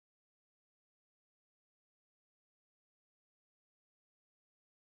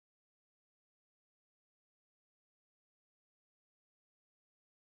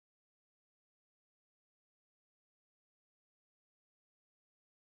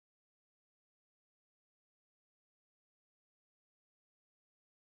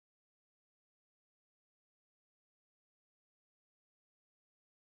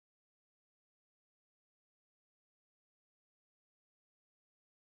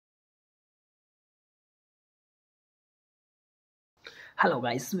Hello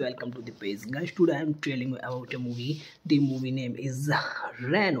guys, welcome to the page. Guys, today I am telling you about a movie. The movie name is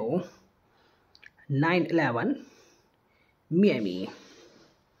Reno 911 Miami.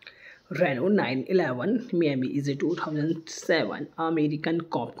 Reno 911 Miami is a 2007 American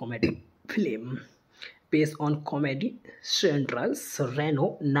cop comedy film based on Comedy Central's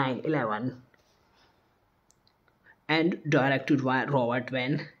Reno 911 and directed by Robert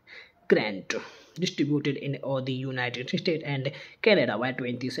Van Grant, distributed in the United States and Canada by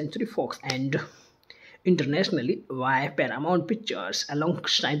 20th Century Fox and internationally by Paramount Pictures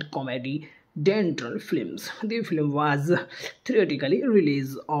alongside Comedy Central Films. The film was theatrically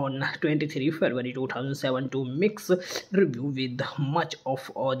released on 23 February 2007 to mixed review, with much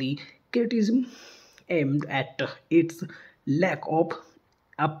of the criticism aimed at its lack of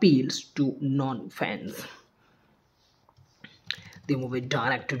appeals to non-fans. The movie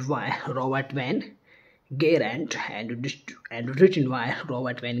directed by Robert Van Garant and written by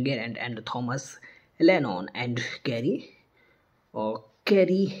Robert Van Garant and Thomas Lennon and Kerry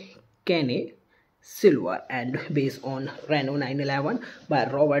Kane Silver, and based on Reno 911 by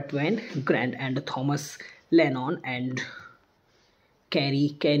Robert Van Grant and Thomas Lennon and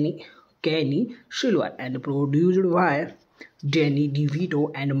Kenny Silver, and produced by Danny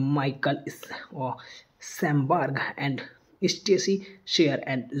DeVito and Michael Samberg and Stacey Sher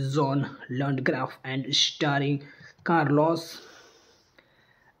and John Landgraf, and starring Carlos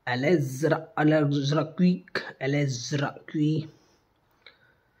Alazraqui,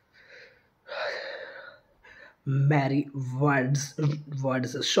 Mary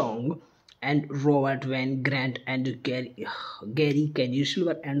Birdsong, and Robert Van Grant and Gary Kenny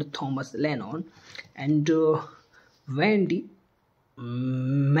Silver and Thomas Lennon and Wendy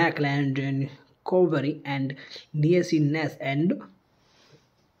McLendon Covery and Nancy Ness and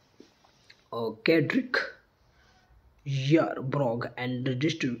Kedrick Yarbrough, and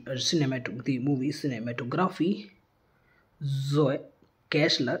the movie cinematography Zoe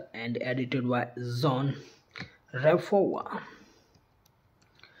Kessler and edited by John Raffoa,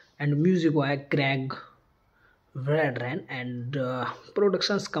 and music by Craig Vedran, and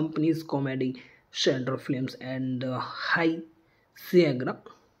productions companies Comedy Central Films and High Sierra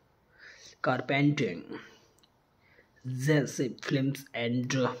Carpenting, Zesse Films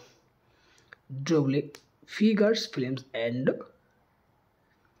and Double Figures Films and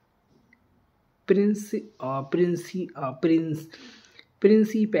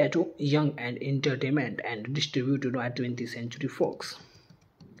Principato Young and Entertainment, and distributed by 20th Century Fox.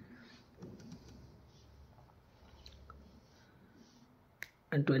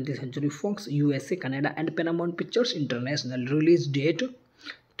 And 20th Century Fox, USA, Canada, and Paramount Pictures International. Release date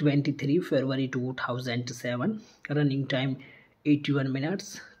 23 February 2007. Running time 81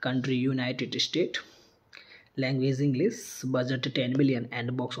 minutes. Country United States. Language English. Budget 10 million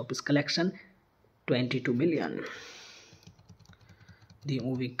and box office collection 22 million. The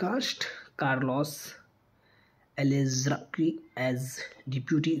movie cast: Carlos Alazraqui as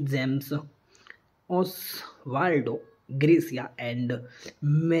Deputy James Osvaldo Gracia, and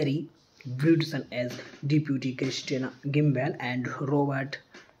Mary Birdsong as Deputy Christina Gimbel, and Robert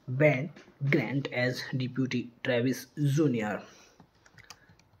Van Grant as Deputy Travis Jr.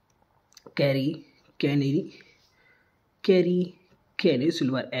 Kenny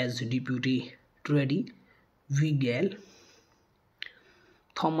Silver as Deputy Teddy Vigil,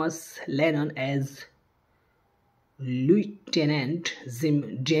 Thomas Lennon as Lieutenant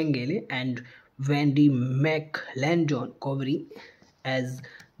Jim Jengele, and Wendy McLendon Covery as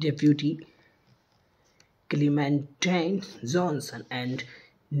Deputy Clementine Johnson, and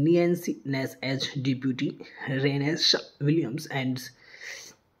Nancy Ness as Deputy Renee Williams, and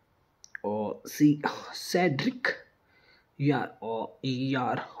Cedric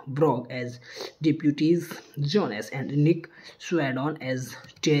Yarbrough as Deputies Jonas, and Nick Swaddon as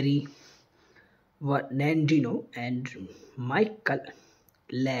Terry Nandino, and Michael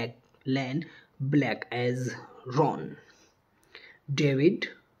Lane Black as Ron, David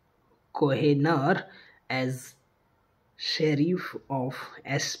Koehner as Sheriff of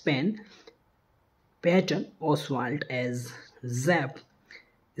Aspen, Patton Oswalt as Zap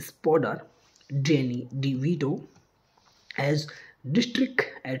Spodder, Danny DeVito as District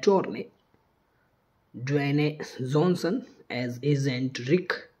Attorney, Dwayne Johnson as Agent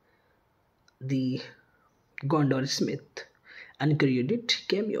Rick the Gondor Smith, uncredited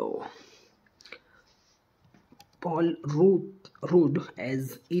cameo, Paul Rudd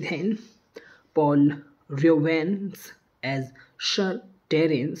as Ethan, Paul Revens as Sir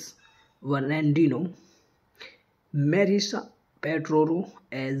Terence Fernandino, Marissa Petroro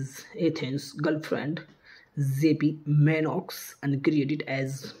as Ethan's girlfriend, J.P. Manox, uncredited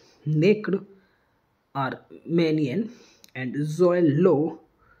as Naked Armenian, and Joel Low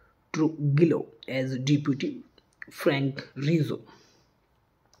Trujillo as Deputy Frank Rizzo.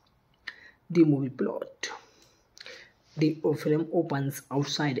 The movie plot. The film opens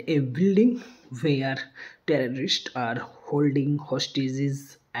outside a building where terrorists are holding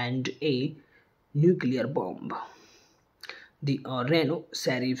hostages and a nuclear bomb. The Reno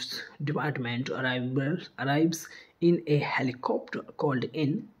Sheriff's Department arrives in a helicopter, called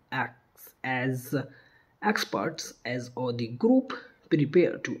in as experts as the group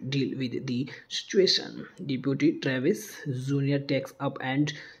prepare to deal with the situation. Deputy Travis Jr. takes up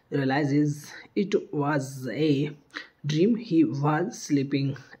and realizes it was a dream. He was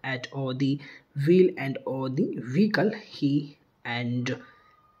sleeping at the wheel and the vehicle. He and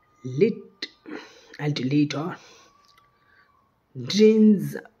lit and later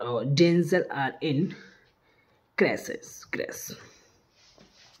Denzel are in crash.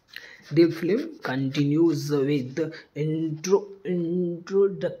 The film continues with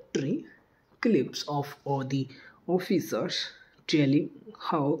introductory clips of all the officers telling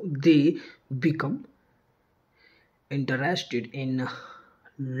how they become interested in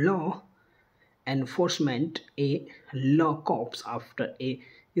law enforcement, a law cops after a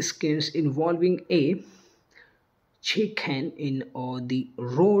case involving a chicken in the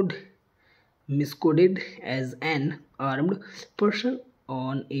road miscoded as an armed person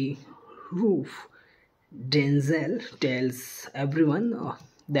on a roof. Denzel tells everyone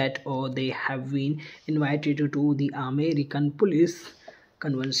that they have been invited to the American police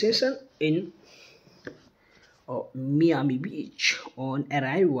conversation in Miami Beach. On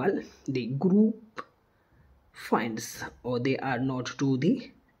arrival, the group finds they are not to the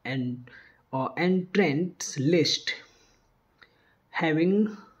entrance list.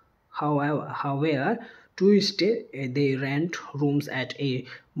 Having, however, to stay, they rent rooms at a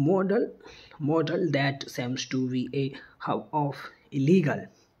motel that seems to be a hub of illegal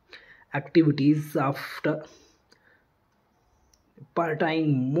activities. After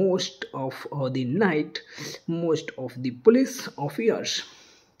partying most of the night, most of the police officers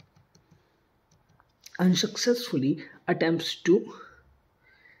unsuccessfully attempts to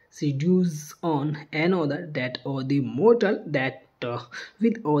seduce on another that the motel that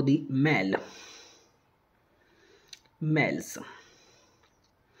with the males,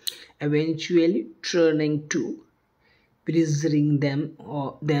 eventually turning to pressuring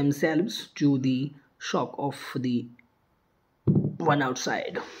themselves to the shock of the one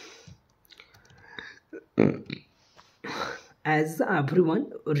outside. As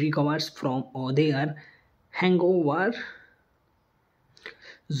everyone recovers from their hangover,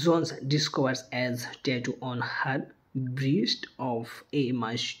 Jones discovers a tattoo on her breast of a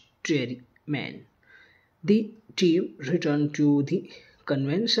mystery man. The team returned to the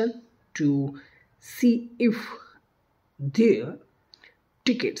convention to see if their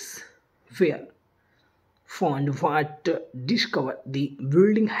tickets were found, but discovered the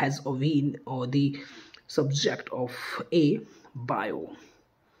building has been the subject of a biochemical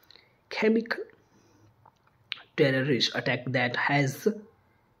terrorist attack that has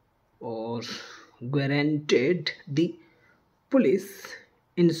guaranteed the police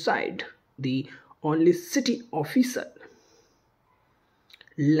inside. The only city officer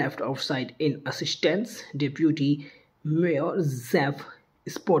left outside in assistance, Deputy Mayor Zev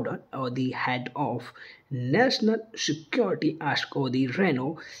Spodder, the head of National Security, asked the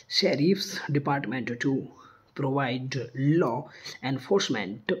Reno Sheriff's Department to provide law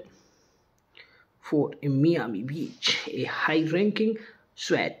enforcement for Miami Beach. A high-ranking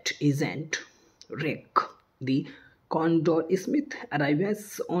SWAT agent, Rick the Condor Smith,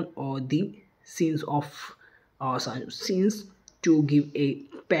 arrives on the scenes to give a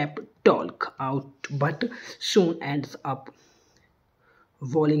pep talk out, but soon ends up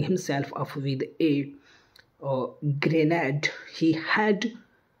volleying himself up with a grenade he had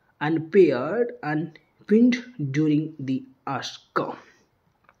unpinned during the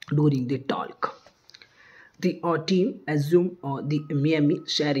talk. The team assumed the Miami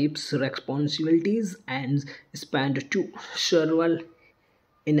Sheriff's responsibilities and spanned to several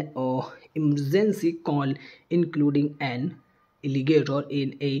in emergency call, including an alligator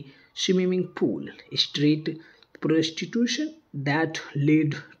in a swimming pool, street prostitution that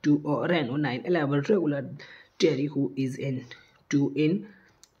led to a Reno 911 regular Terry, who is in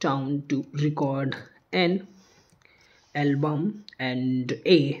town to record an album, and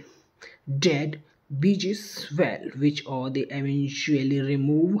a dead Beaches well, which they eventually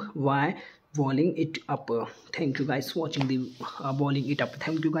remove. Why balling it up. Thank you guys watching the balling it up.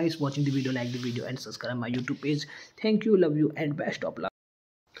 Thank you guys watching the video. Like the video and subscribe my YouTube page. Thank you, love you, and best of luck.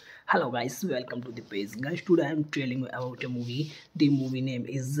 Hello guys, welcome to the page. Guys, today I am telling you about a movie. The movie name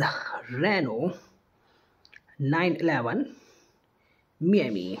is Reno 911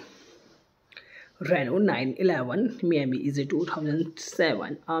 Miami. Reno 911 Miami is a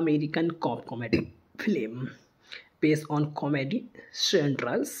 2007 American cop comedy film based on Comedy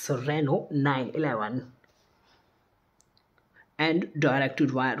Central's Reno 911 and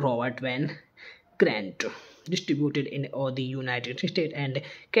directed by Robert Van Grant. Distributed in all the United States and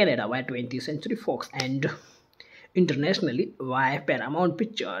Canada by 20th Century Fox and internationally by Paramount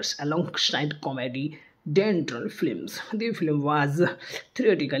Pictures alongside Comedy Central Films. The film was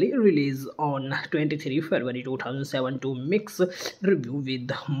theatrically released on 23 February 2007 to mixed review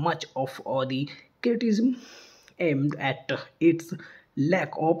with much of the criticism aimed at its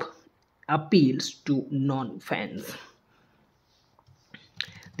lack of appeals to non-fans.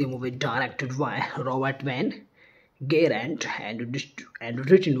 The movie directed by Robert Van Garant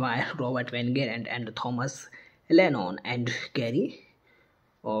and written by Robert Van Garant and Thomas Lennon and Kerry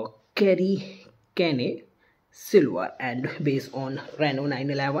Kane Silver and based on Reno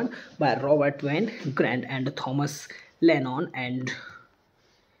 911 by Robert Van Grant and Thomas Lennon and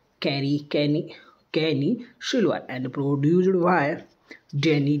Kerry Kane Silver and produced by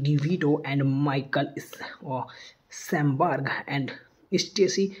Danny DeVito and Michael Samberg and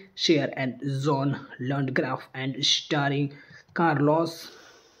Stacey Sher and John Landgraf and starring Carlos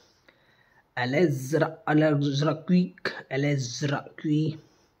Alazraqui,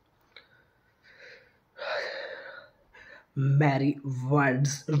 Mary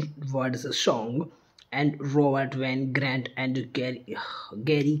Birdsong and Robert Van Grant and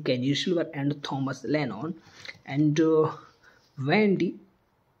Gary Kenny Silver and Thomas Lennon and Wendy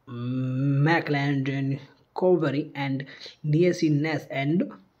McLendon Covery and Nancy Ness and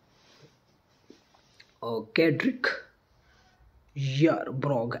Kedrick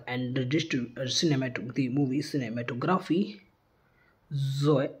Yarbrough and the movie cinematography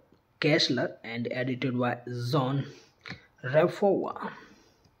Zoe Kessler and edited by John Raffoa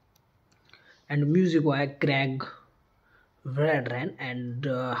and music by Craig Vedran and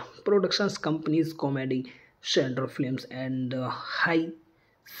productions companies Comedy Central Films and High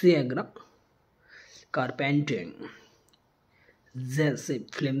Sierra Carpenting,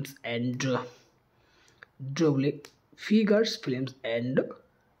 Zesip Films and Double Figures Films and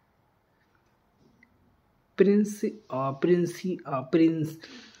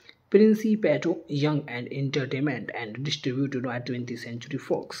Principato Young and Entertainment and distributed by 20th Century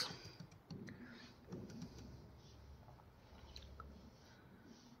Fox.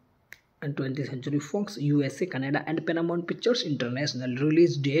 And 20th Century Fox, USA, Canada and Paramount Pictures International.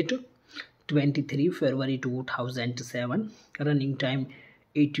 Release date 23 February 2007. Running time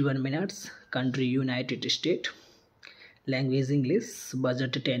 81 minutes. Country United States. Language English.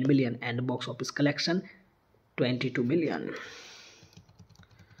 Budget 10 million and box office collection 22 million.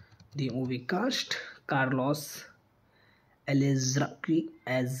 The movie cast: Carlos Alazraqui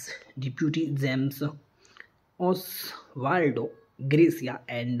as Deputy James Osvaldo Gracia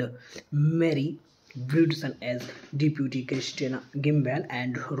and Mary Birdsong as Deputy Christina Gimbel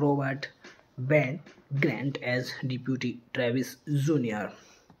and Robert Van Grant as Deputy Travis Jr.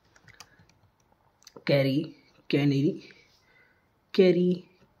 Kerry Kane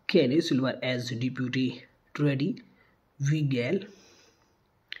Silver as Deputy Trudy Vigil,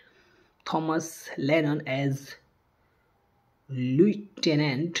 Thomas Lennon as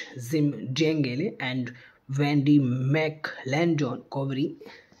Lieutenant Jim Jengele and Wendy McLendon Covery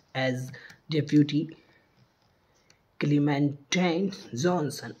as Deputy Clementine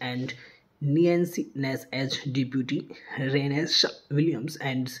Johnson and Nancy Ness as Deputy Renee Williams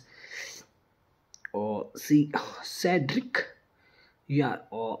and Cedric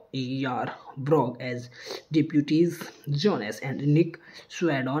Yarbrough as deputies Jonas and Nick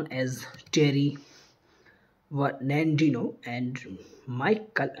Swaddon as Terry Nandino and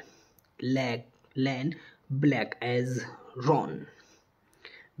Michael Lane Black as Ron,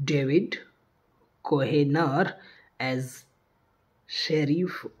 David Koehner as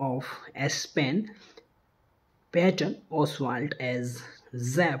Sheriff of Aspen, Patton Oswalt as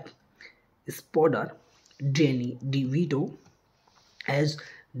Zap Spodder, Danny DeVito as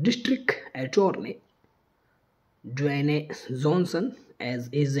District Attorney, Dwayne Johnson as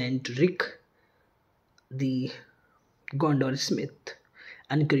Agent Rick the Gondor Smith,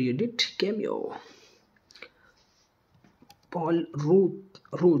 uncredited cameo, Paul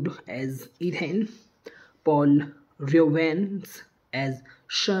Rudd as Ethan, Paul Revens as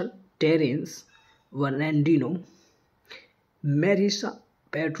Sir Terence Bernardino, Marisa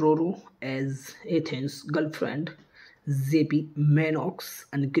Petroro as Ethan's girlfriend, JP Manox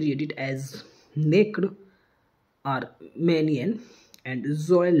uncredited as Naked Armenian, and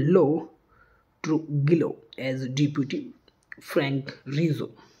Zoe Lowe Trujillo as Deputy Frank Rizzo.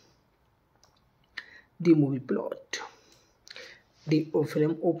 The movie plot. The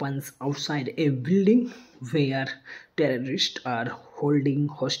film opens outside a building where terrorists are holding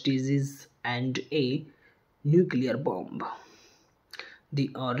hostages and a nuclear bomb.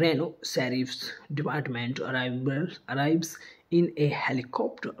 The Reno Sheriff's Department arrives in a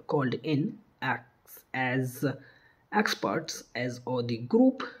helicopter called in as experts as the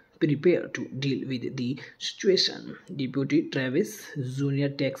group prepare to deal with the situation. Deputy Travis Jr.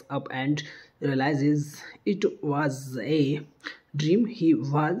 takes up and realizes it was a dream. He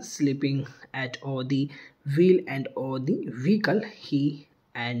was sleeping at the wheel and the vehicle he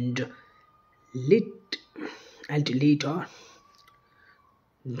and later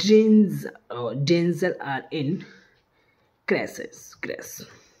Denzel are in crash.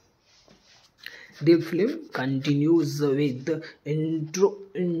 The film continues with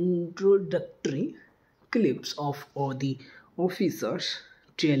introductory clips of all the officers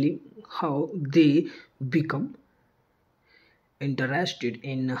telling how they become interested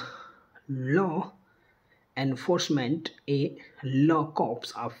in law enforcement, a law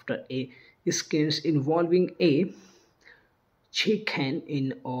cops after a case involving a chicken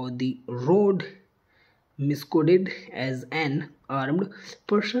in the road miscoded as an armed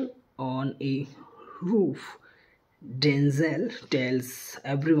person on a roof. Denzel tells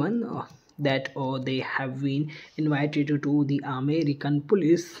everyone that they have been invited to the American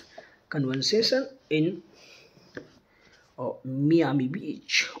police conversation in Miami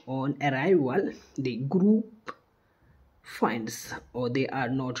Beach. On arrival, the group finds they are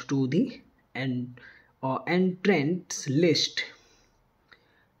not to the entrance list.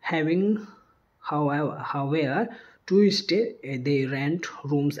 Having, however, to stay, they rent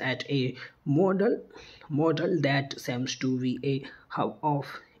rooms at a motel that seems to be a hub of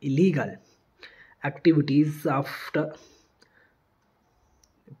illegal activities. After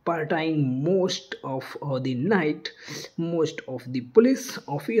partying most of the night, most of the police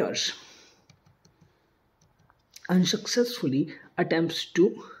officers unsuccessfully attempts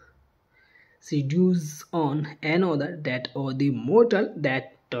to seduce on another that the motel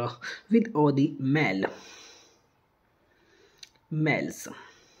that with the males,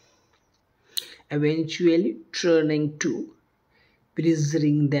 eventually turning to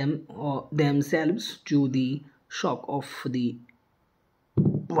pressuring them or themselves to the shock of the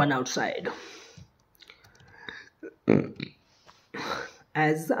one outside.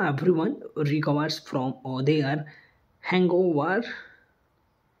 As everyone recovers from their hangover,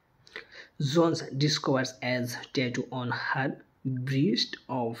 Jones discovers a tattoo on her breast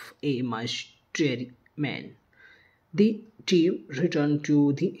of a mysterious man. The team returned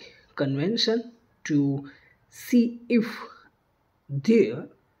to the convention to see if their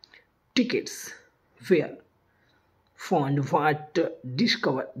tickets were found, but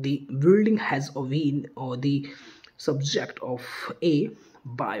discovered the building has been the subject of a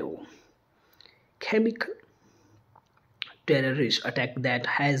biochemical terrorist attack that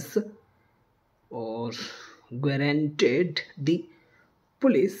has guaranteed the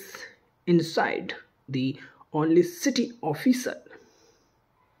police inside. The only city officer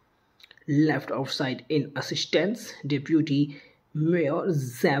left outside in assistance, Deputy Mayor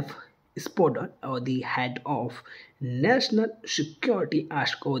Zev Spodder, the head of National Security,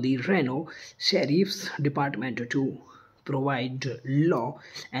 asked the Reno Sheriff's Department to provide law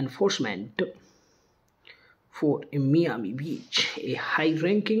enforcement for Miami Beach. A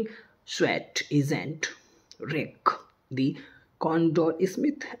high-ranking SWAT agent, Rick the Condor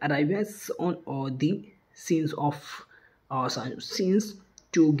Smith, arrives on the scenes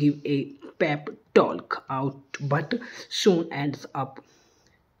to give a pep talk out, but soon ends up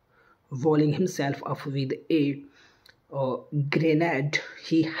volleying himself up with a grenade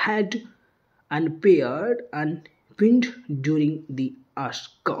he had unpinned during the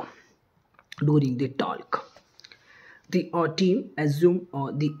talk. The team assumed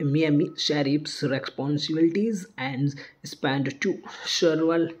the Miami Sheriff's responsibilities and spent to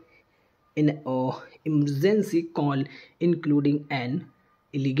several in emergency call, including an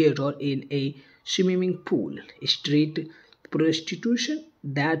alligator in a swimming pool, street prostitution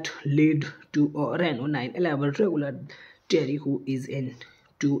that led to a Reno 911 regular Terry, who is in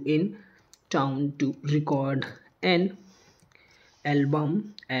town to record an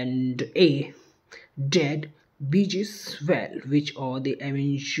album, and a dead beaches well, which or they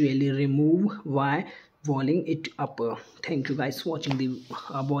eventually remove while walling it up. Thank you guys watching the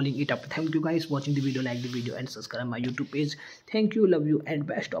walling it up. Thank you guys watching the video. Like the video and subscribe my YouTube page. Thank you, love you, and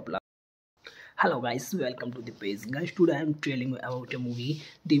best of luck. Hello guys, welcome to the page. Guys, today I am telling you about a movie.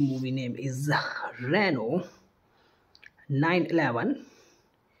 The movie name is Reno 9/11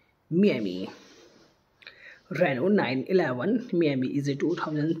 Miami. Reno 9/11 Miami is a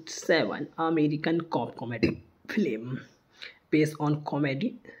 2007 American cop comedy film based on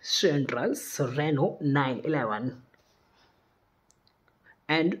Comedy Central's Reno 9/11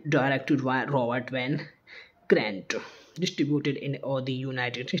 and directed by Robert Van Grant. Distributed in all the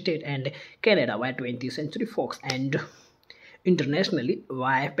United States and Canada by 20th Century Fox and internationally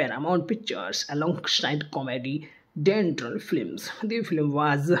by Paramount Pictures alongside Comedy Central Films. The film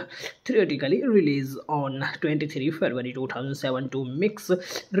was theatrically released on 23 February 2007 to mixed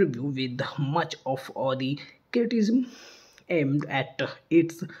review with much of all the criticism aimed at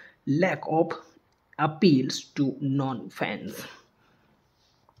its lack of appeals to non-fans.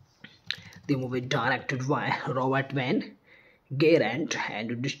 The movie directed by Robert Van Garant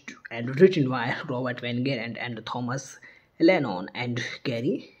and written by Robert Van Garant and Thomas Lennon and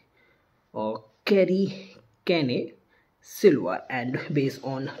Kerry Kane Silver and based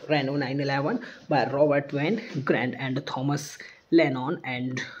on Reno 9/11 by Robert Van Grant and Thomas Lennon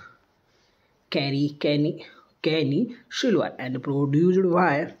and Kerry Kane Silver and produced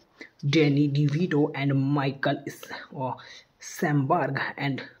by Danny DeVito and Michael Samberg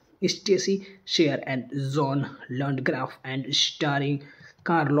and Stacey Sher and John Landgraf and starring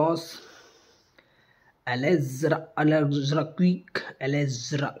Carlos Alazraqui,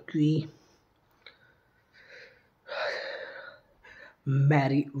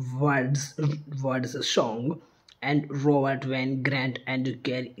 Mary Birdsong and Robert Van Grant and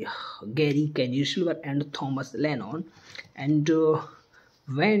Gary Kenny Silver and Thomas Lennon and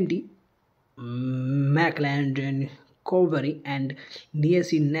Wendy McLendon Covery and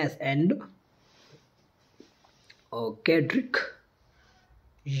Nancy Ness and Kedrick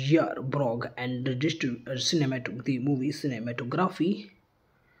Yarbrough and the movie cinematography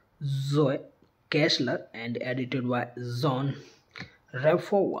Zoe Kessler and edited by John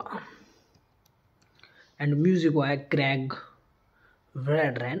Refova and music by Craig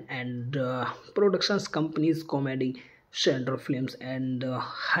Vedran and productions companies Comedy Central Films and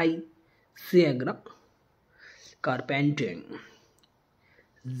High Sierra Carpenting,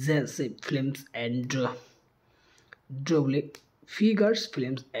 Zesip Films and Double Figures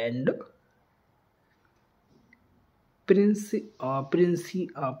Films and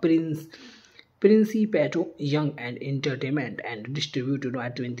Principato Young and Entertainment and distributed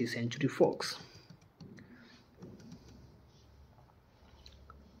by 20th Century Fox.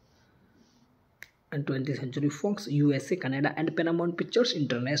 And 20th Century Fox, USA, Canada and Paramount Pictures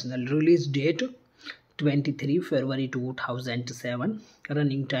International. Release date 23 February 2007.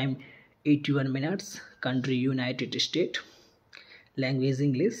 Running time 81 minutes. Country United States. Language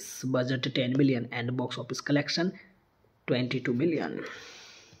English. Budget 10 million and box office collection 22 million.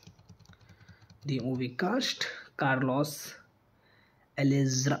 The movie cast: Carlos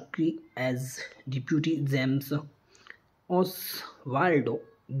Alazraqui as Deputy James Osvaldo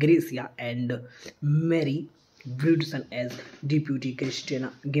Gracia and Mary Birdsong as Deputy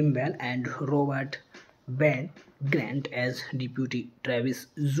Christina Gimbel and Robert Van Grant as Deputy Travis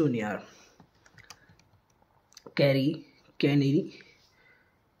Jr. Kerry Kane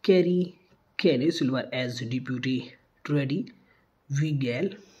Silver as Deputy Trudy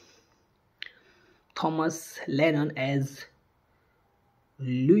Vigil, Thomas Lennon as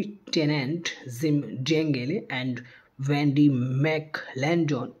Lieutenant Jim Jengele and Wendy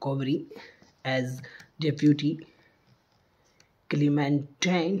McLendon Covery as Deputy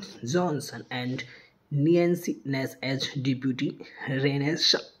Clementine Johnson and Nancy Ness as Deputy Renee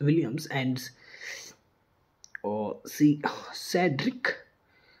Williams and Cedric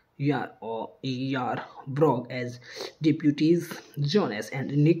Yarbrough as Deputies Jonas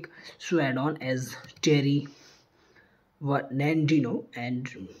and Nick Swaddon as Terry Nandino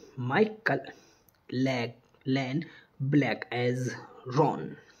and Michael Lane Black as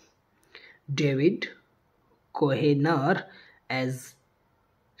Ron, David Koehner as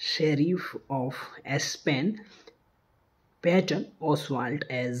Sheriff of Aspen, Patton Oswalt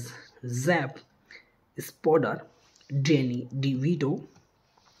as Zap Spodder, Danny DeVito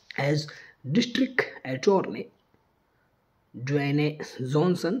as District Attorney, Dwayne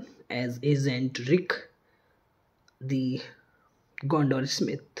Johnson as Agent Rick the Gondor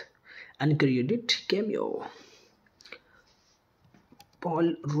Smith, uncredited cameo.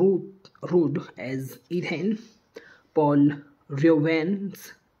 Paul Rudd as Ethan, Paul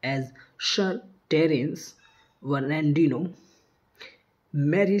Revens as Sir Terence Bernardino,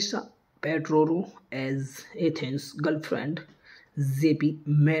 Marissa Petroro as Ethan's girlfriend, J.P.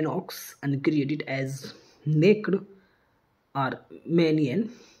 Manox uncredited as Naked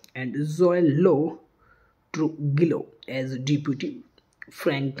Armenian, and Zoe Lowe Trujillo as Deputy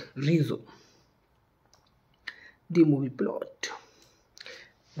Frank Rizzo. The movie plot.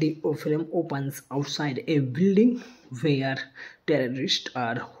 The film opens outside a building where terrorists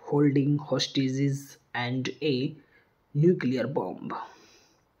are holding hostages and a nuclear bomb.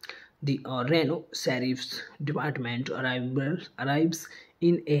 The Reno Sheriff's Department arrives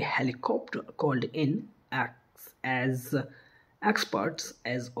in a helicopter called in as experts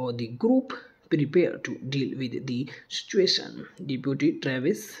as the group prepare to deal with the situation. Deputy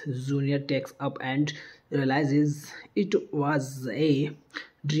Travis Jr. takes up and realizes it was a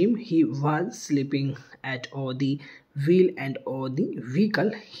dream. He was sleeping at the wheel and the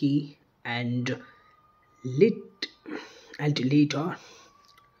vehicle he and later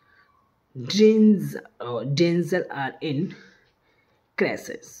Denzel are in crash.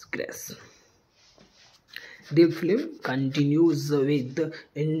 The film continues with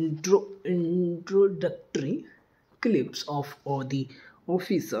introductory clips of all the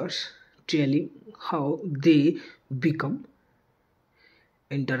officers telling how they become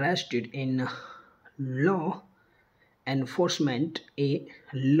interested in law enforcement, a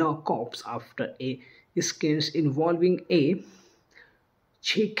law cops after a scene involving a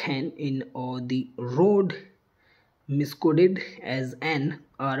chicken in the road miscoded as an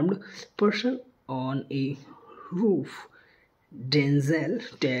armed person on a roof. Denzel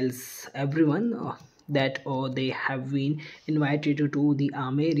tells everyone that they have been invited to the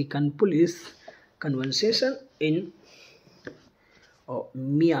American police conversation in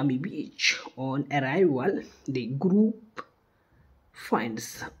Miami Beach. On arrival, the group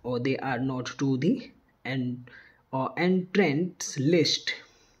finds they are not to the entrance list.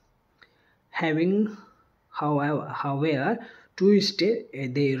 Having, however, to stay,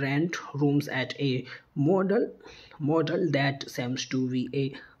 they rent rooms at a motel that seems to be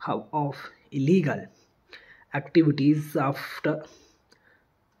a hub of illegal activities. After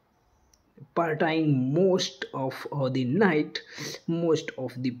partying most of the night, most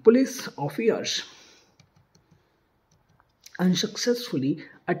of the police officers unsuccessfully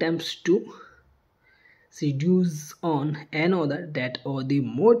attempts to seduce on another that the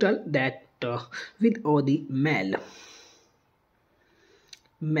motel that with the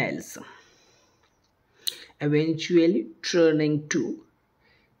males, eventually turning to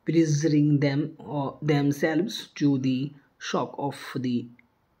pressuring themselves to the shock of the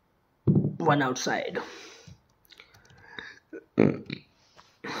one outside.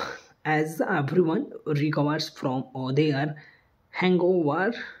 As everyone recovers from their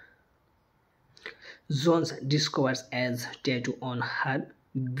hangover, Jones discovers a tattoo on her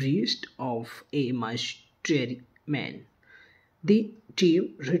breast of a mysterious man. The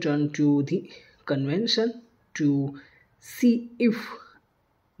team returned to the convention to see if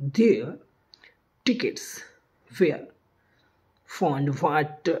their tickets were found,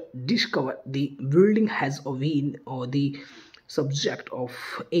 but discovered the building has been the subject of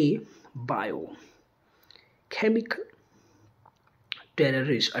a biochemical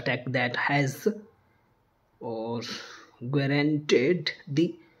terrorist attack that has guaranteed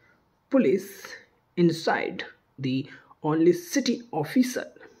the police inside. The only city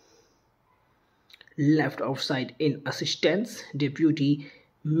officer left outside in assistance, Deputy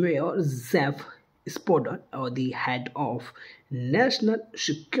Mayor Zev Spodder, the head of National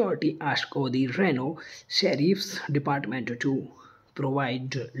Security, asked the Reno Sheriff's Department to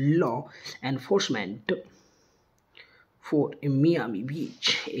provide law enforcement for Miami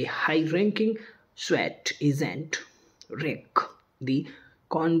Beach. A high-ranking SWAT agent, Rick the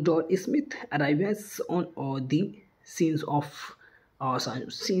Condor Smith, arrives on the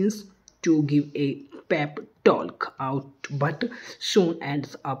scenes to give a pep talk out, but soon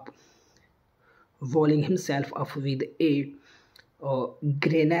ends up volleying himself up with a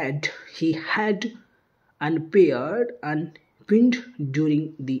grenade he had unpinned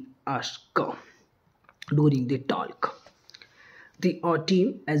during the talk. The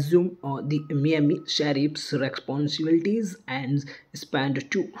team assumed the Miami Sheriff's responsibilities and spent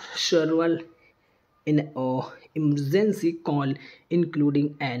to several in an emergency call,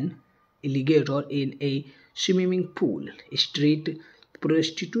 including an alligator in a swimming pool, street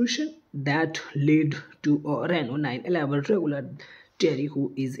prostitution that led to a Reno 911 regular Terry,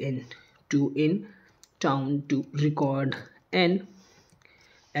 who is in town to record an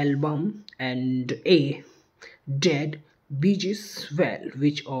album and A. Dead Beaches Well,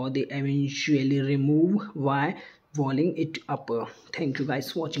 which or they eventually remove while walling it up. Thank you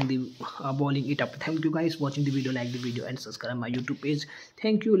guys watching the walling it up. Thank you guys watching the video. Like the video and subscribe my YouTube page.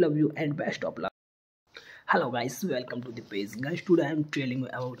 Thank you, love you, and best of luck. Hello guys, welcome to the page. Guys, today I am telling you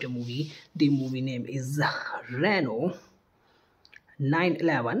about a movie. The movie name is Reno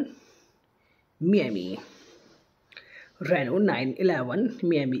 9/11 Miami. Reno 9/11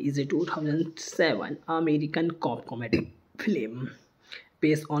 Miami is a 2007 American cop comedy film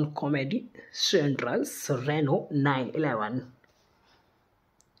based on Comedy Central's Reno 9/11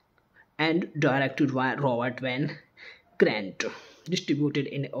 and directed by Robert Van Grant. Distributed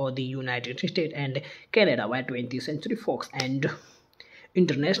in all the United States and Canada by 20th Century Fox and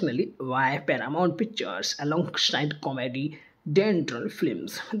internationally by Paramount Pictures alongside Comedy Central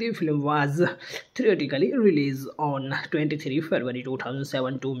Films. The film was theatrically released on 23 February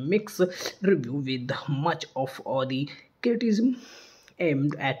 2007 to mixed review with much of all the criticism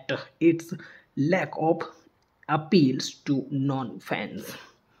aimed at its lack of appeals to non-fans.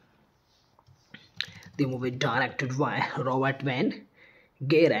 The movie directed by Robert Van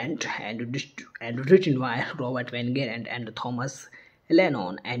Garant and written by Robert Van Garant and Thomas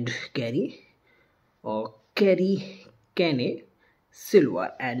Lennon and Kerry Kenney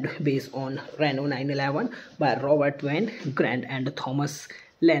Silver and based on Reno 9/11 by Robert Van Grant and Thomas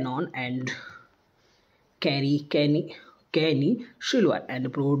Lennon and Kenny Silver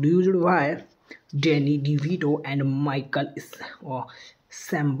and produced by Danny DeVito and Michael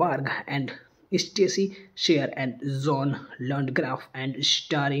Samberg and Stacey Sher and John Landgraf and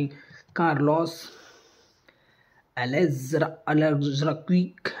starring Carlos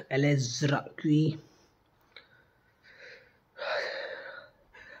Alazraqui,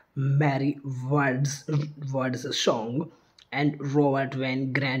 Mary Birdsong and Robert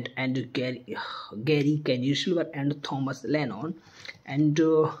Van Grant and Gary Kenny Silver and Thomas Lennon and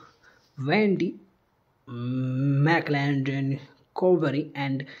Wendy McLendon Covery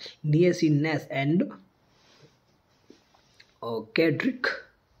and Nancy Ness and Kedrick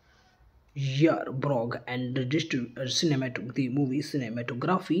Yarbrough and the movie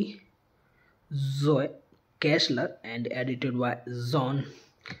cinematography Zoe Kessler and edited by John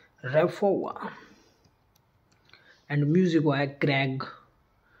Raffoa and music by Craig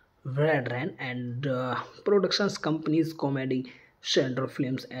Vedran and productions companies Comedy Central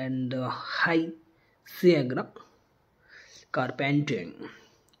Films and High Sierra Carpenting,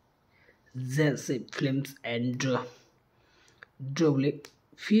 Zesip Films and Double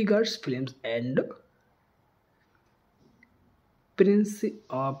Figures Films and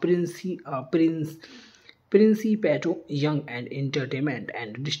Principato Young and Entertainment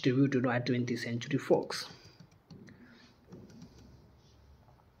and distributed by 20th Century Fox.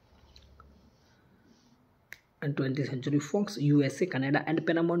 And 20th Century Fox, USA, Canada and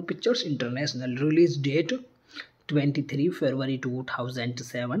Paramount Pictures International. Release date 23 February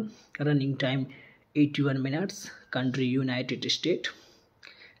 2007. Running time 81 minutes. Country United States.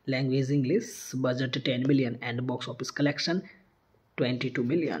 Language English. Budget 10 million and box office collection 22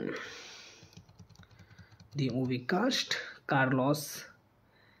 million. The movie cast: Carlos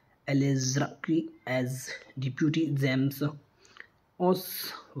Alazraqui as Deputy James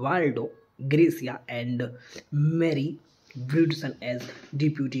Osvaldo Gracia and Mary Birdsong as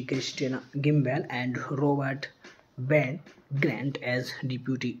Deputy Christina Gimbel and Robert Van Grant as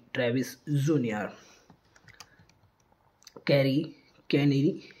Deputy Travis Jr. Kerry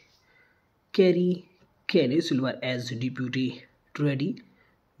Kenny Silver as Deputy Trudy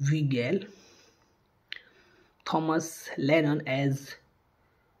Vigil, Thomas Lennon as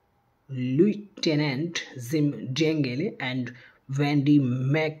Lieutenant Jim Jengele and Wendy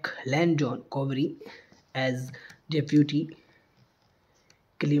McLendon Covery as Deputy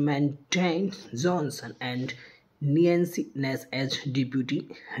Clementine Johnson and Nancy Ness as Deputy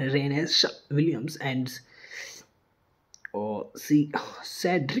Renee Williams and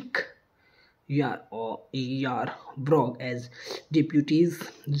Cedric Yarbrough as deputies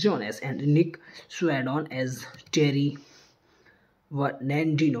Jonas and Nick Swaddon as Terry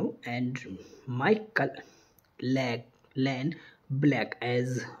Nandino and Michael Lane Black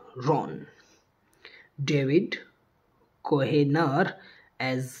as Ron, David Koehner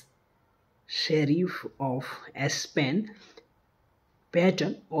as Sheriff of Aspen,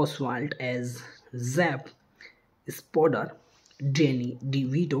 Patton Oswalt as Zap Spodder, Danny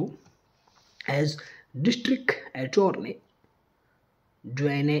DeVito as District Attorney,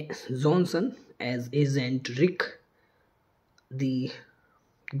 Dwayne Johnson as Agent Rick the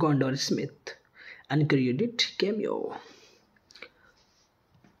Gondor Smith, uncredited cameo.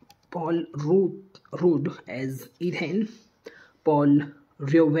 Paul Rudd as Ethan, Paul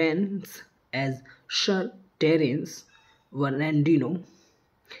Revens as Sir Terence Fernandino,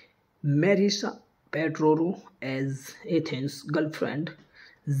 Marissa Petroro as Ethan's girlfriend,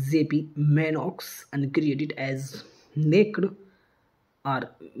 J.P. Manox uncredited as Naked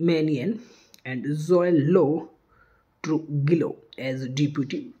Armenian, and Zoe Lowe Trujillo as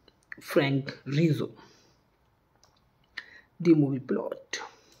Deputy Frank Rizzo. The movie plot.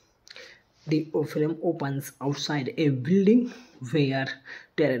 The film opens outside a building where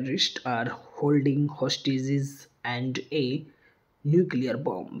terrorists are holding hostages and a nuclear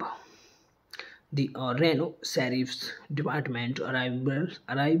bomb. The Reno Sheriff's Department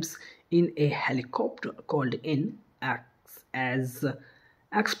arrives in a helicopter called in as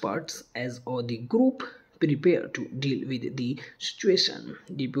experts as the group prepare to deal with the situation.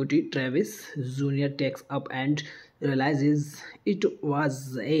 Deputy Travis Jr. takes up and realizes it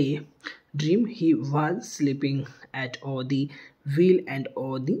was a dream. He was sleeping at the wheel and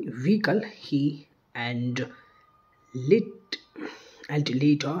the vehicle he and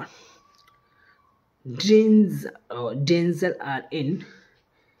later Denzel are in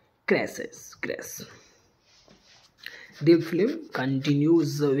crash. The film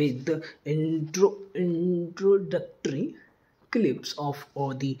continues with introductory clips of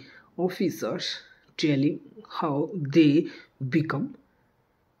all the officers telling how they become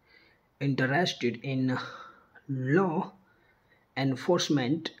interested in law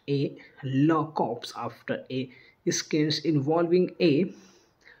enforcement, a law cops after a case involving a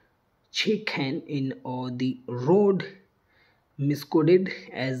chicken in the road miscoded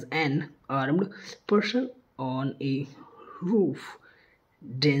as an armed person on a roof.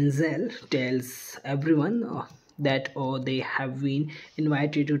 Denzel tells everyone that they have been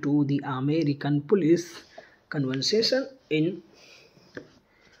invited to the American police conversation in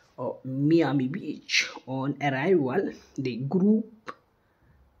Miami Beach. On arrival, the group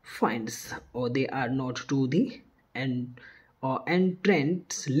finds they are not to the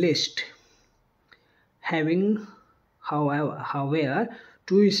entrance list. Having, however,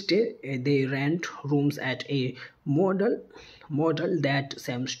 to stay, they rent rooms at a motel that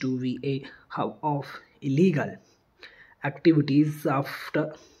seems to be a hub of illegal activities.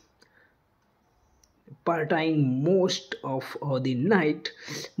 After partying most of the night,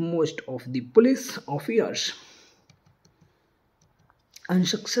 most of the police officers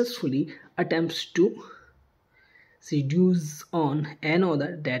unsuccessfully attempts to seduce on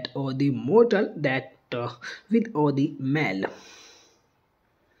another that the motel that with the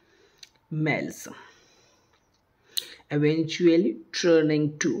males, eventually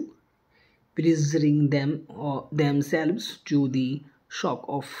turning to pressuring themselves to the shock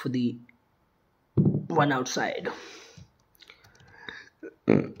of the one outside.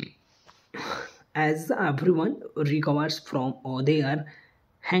 As everyone recovers from their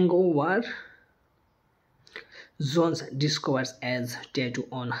hangover, Jones discovers a tattoo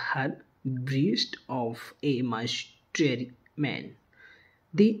on her breast of a mystery man.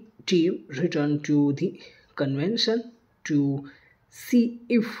 The team returned to the convention to see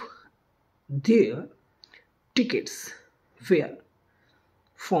if their tickets were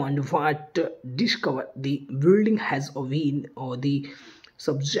found, but discovered the building has been the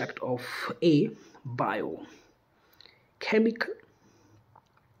subject of a biochemical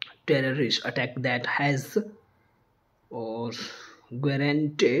terrorist attack that has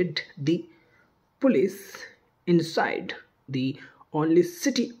guaranteed the police inside. The only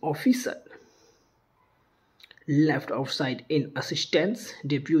city officer left outside in assistance,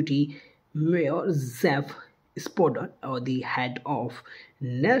 Deputy Mayor Zev Spoder, the head of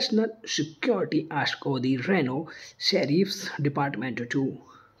National Security, asked the Reno Sheriff's Department to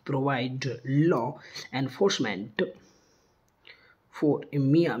provide law enforcement for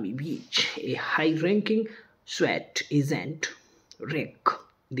Miami Beach. A high-ranking SWAT agent, Rick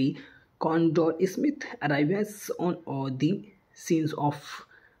the Condor Smith, arrives on the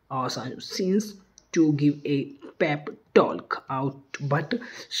scenes to give a pep talk out, but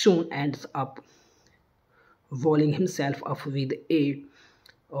soon ends up volleying himself up with a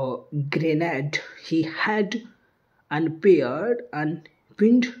grenade he had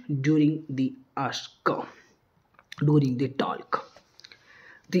unpinned during the talk.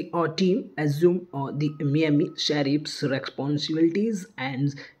 The team assumed the Miami Sheriff's responsibilities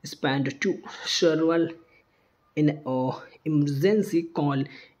and spent to several in an emergency call,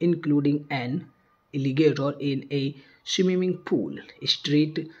 including an alligator in a swimming pool,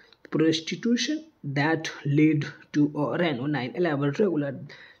 street prostitution that led to a Reno 9/11 regular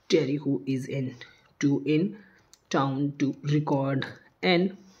Terry, who is in town to record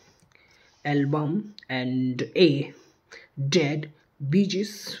an album and A. Dead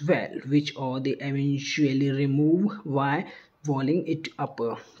Beaches Well, which or they eventually remove while walling it up.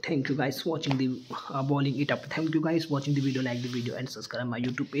 Thank you guys watching the walling it up. Thank you guys watching the video. Like the video and subscribe my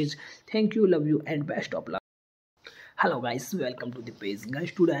YouTube page. Thank you, love you, and best of luck. Hello guys, welcome to the page.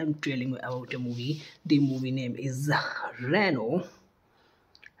 Guys, today I am telling you about a movie. The movie name is Reno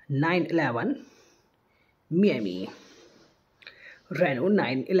 911 Miami. Reno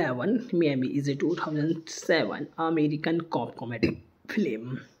 911 Miami is a 2007 American cop comedy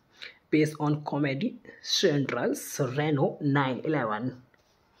film based on Comedy Central's Reno 911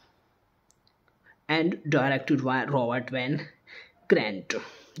 and directed by Robert Van Grant.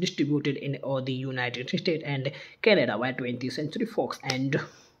 Distributed in all the United States and Canada by 20th Century Fox and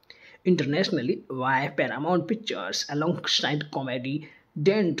internationally by Paramount Pictures alongside Comedy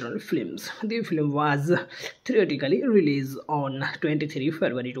Central Films. The film was theatrically released on 23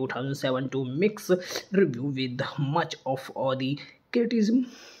 February 2007 to mixed review with much of all the criticism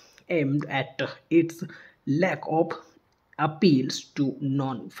aimed at its lack of appeals to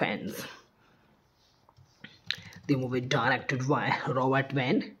non-fans. The movie directed by Robert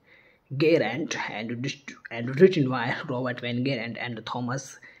Van Garant and written by Robert Van Garant and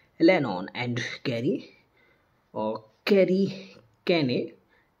Thomas Lennon and Kerry Kane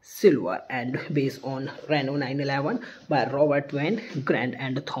Silver and based on Reno 911 by Robert Van Grant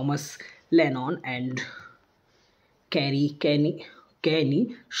and Thomas Lennon and Kerry Kane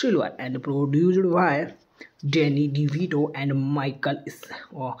Silver and produced by Danny DeVito and Michael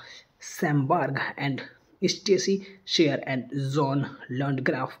Samberg and Stacey Sher and John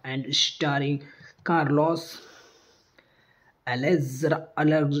Landgraf and starring Carlos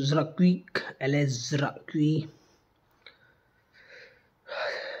Alazraqui,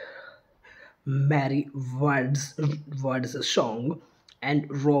 Mary Birdsong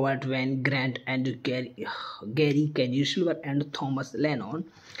and Robert Van Grant and Gary Kenny Silver and Thomas Lennon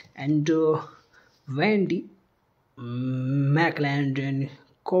and Wendy McLendon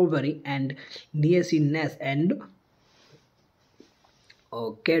Covery and Nancy Ness and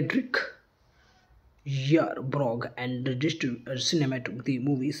Kedrick Yarbrough and the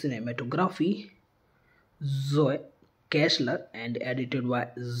movie cinematography Zoe Kessler and edited by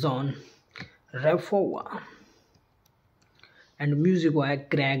John Raffoa and music by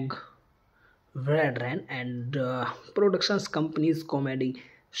Craig Vedran and productions companies Comedy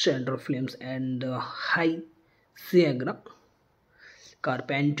Central Films and High Sierra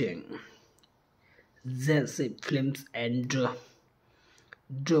Carpenting, Zesip Films and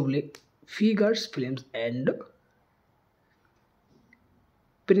Double Figures Films and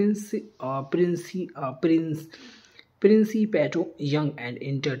Principato Young and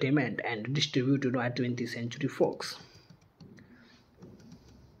Entertainment and distributed by 20th Century Fox.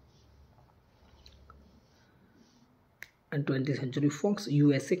 And 20th Century Fox,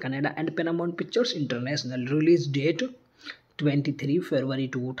 USA, Canada and Paramount Pictures International. Release date 23 February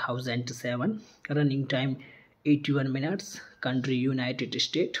 2007. Running time 81 minutes. Country United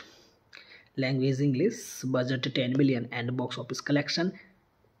States. Language English. Budget 10 million and box office collection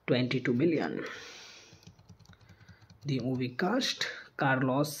 22 million. The movie cast: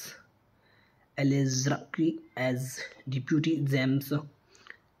 Carlos Alazraqui as Deputy James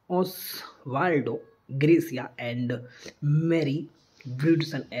Osvaldo Gracia and Mary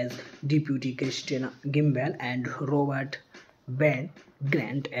Birdsong as Deputy Christina Gimbel and Robert Van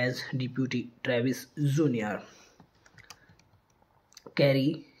Grant as Deputy Travis Jr.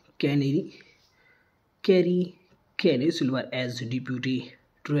 Kerry Kane Silver as Deputy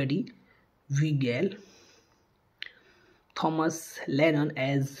Trudy Vigel, Thomas Lennon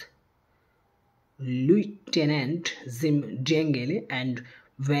as Lieutenant Jim Jengele and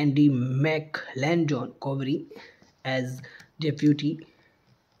Wendy McLendon Covery as Deputy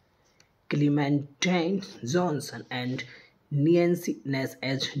Clementine Johnson and Nancy Ness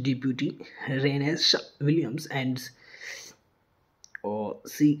as Deputy Renee Williams and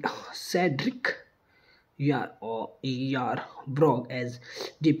Cedric Yarbrough as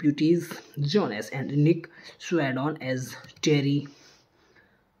deputies Jonas and Nick Swaddon as Terry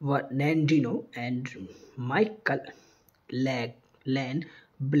Nandino and Michael Lane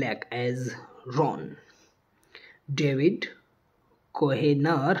Black as Ron, David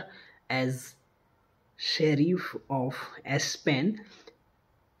Koehner as Sheriff of Aspen,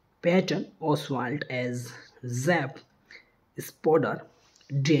 Patton Oswalt as Zap Spodder,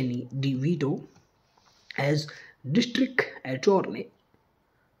 Danny DeVito as District Attorney,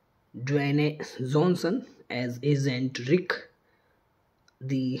 Dwayne Johnson as Agent Rick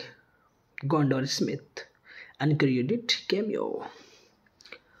the Gondor Smith, uncredited cameo.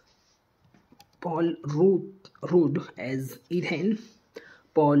 Paul Rudd as Ethan,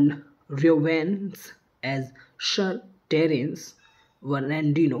 Paul Revens as Sir Terence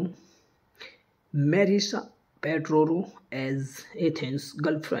Bernardino, Marissa Petroro as Ethan's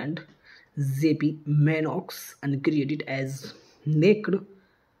girlfriend, J.P. Manox uncredited as Naked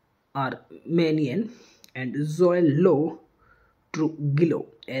Armenian, and Zoe Lowe Trujillo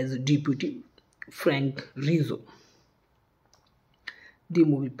as Deputy Frank Rizzo. The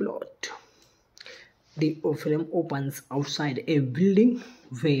movie plot. The film opens outside a building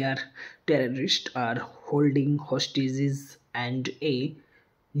where terrorists are holding hostages and a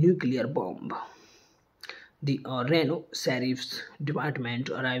nuclear bomb. The Reno Sheriff's Department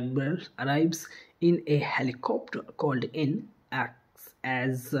arrives in a helicopter called in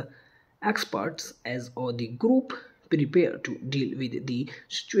as experts as the group prepare to deal with the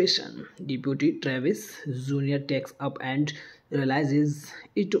situation. Deputy Travis Jr. takes up and realizes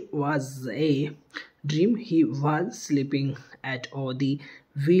it was a dream. He was sleeping at the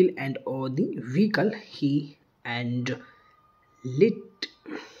wheel and the vehicle he and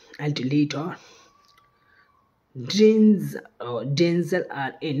later Denzel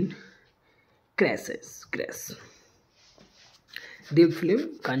are in crash. The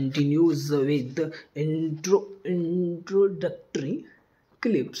film continues with introductory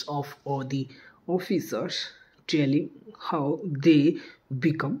clips of all the officers telling how they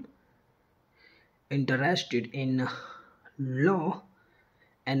become interested in law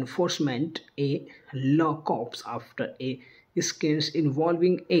enforcement, a law cops after a case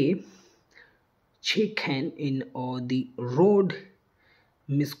involving a chicken in the road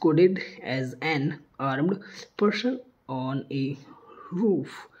miscoded as an armed person on a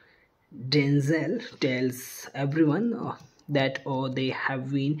roof. Denzel tells everyone that they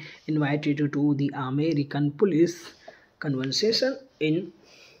have been invited to the American police conversation in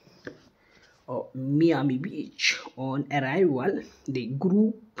Miami Beach. On arrival, the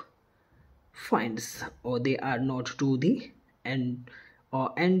group finds they are not to the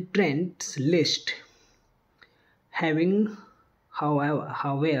entrance list. Having,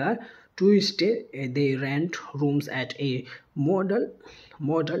 however, to stay, they rent rooms at a motel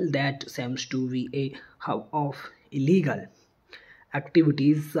that seems to be a hub of illegal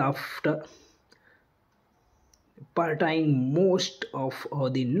activities. After partying most of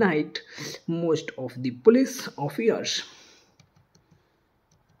the night, most of the police officers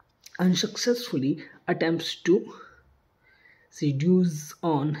unsuccessfully attempts to seduce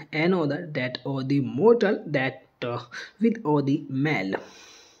on another that the motel that with the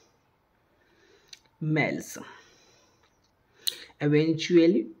males,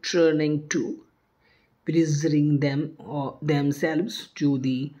 eventually turning to pressuring themselves to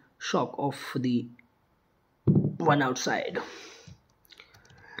the shock of the one outside.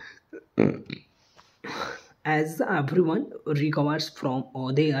 As everyone recovers from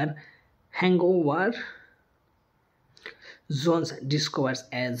their hangover, Jones discovers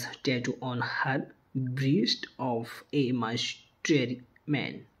a tattoo on her breast of a mysterious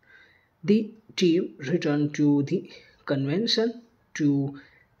man. The team returned to the convention to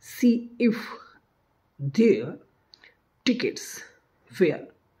see if their tickets were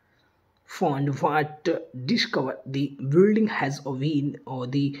found, but discovered the building has been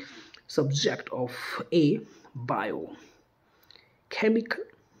the subject of a biochemical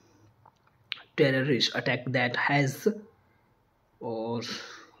terrorist attack that has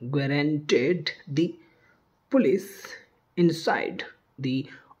guaranteed the police inside. The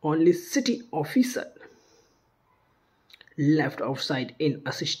only city officer left outside in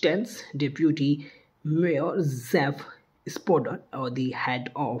assistance, Deputy Mayor Zev Spoder, the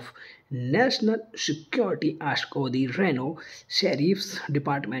head of National Security, asked the Reno Sheriff's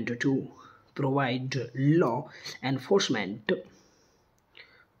Department to provide law enforcement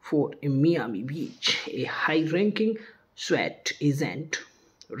for Miami Beach. A high-ranking SWAT agent,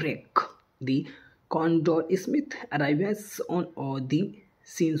 Rick the Condor Smith, arrives on the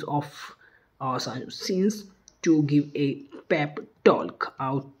scenes to give a pep talk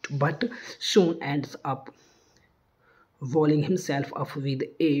out, but soon ends up volleying himself up with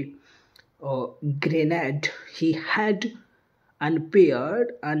a grenade he had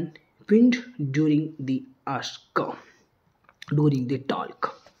unpinned during the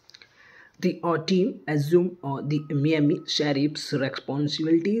talk. The team assumed the Miami Sheriff's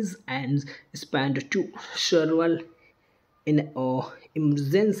responsibilities and spent to several in an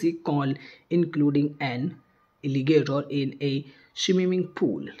emergency call, including an alligator in a swimming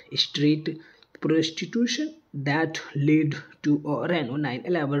pool, street prostitution that led to a Reno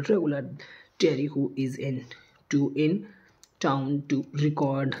 9/11 regular Terry, who is in town to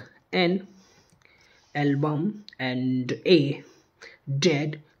record an album and A.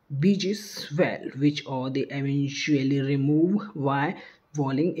 Dead Beaches Well, which or they eventually remove while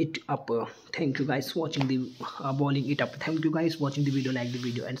walling it up. Thank you guys watching the walling it up. Thank you guys watching the video. Like the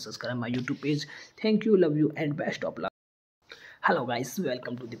video and subscribe my YouTube page. Thank you, love you, and best of luck. Hello guys,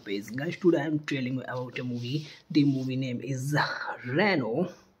 welcome to the page. Guys, today I am telling you about a movie. The movie name is Reno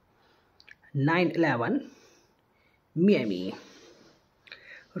 911 Miami.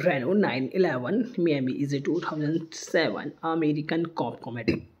 Reno 911 Miami is a 2007 American cop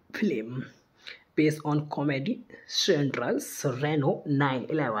comedy film based on Comedy Central's Reno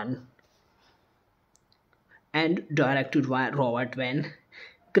 911 and directed by Robert Van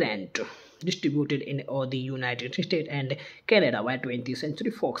Grant. Distributed in all the United States and Canada by 20th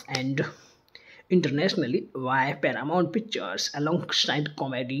Century Fox and internationally by Paramount Pictures alongside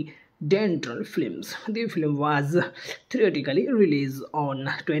Comedy Central Films. The film was theatrically released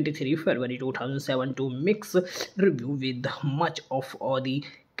on 23 February 2007 to mixed review with much of all the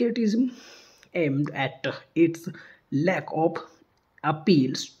criticism aimed at its lack of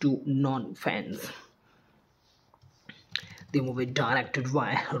appeals to non-fans. The movie directed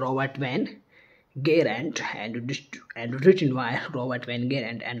by Robert Van Garant and written by Robert Van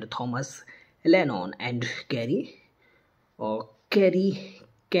Garant and Thomas Lennon and Kerry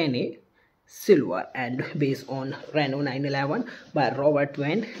Kenney Silver and based on Reno 911 by Robert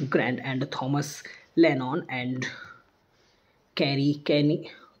Van Grant and Thomas Lennon and Kerry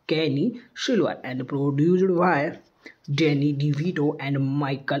Kenney Silver and produced by Danny DeVito and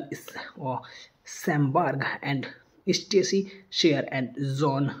Michael Samberg and Stacey Sher and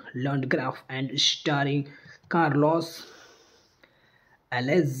John Landgraf and starring Carlos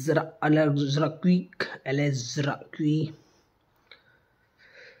Alazraqui,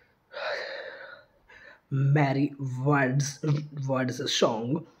 Mary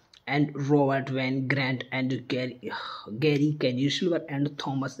Birdsong and Robert Van Grant and Gary Kenny Silver and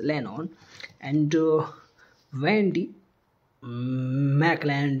Thomas Lennon and Wendy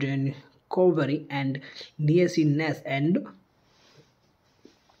McLendon Covery and Nancy Ness and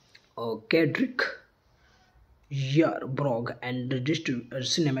Kedrick Yarbrough and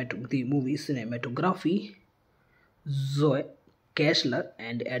the movie cinematography Zoe Kessler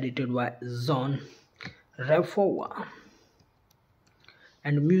and edited by John Raffoa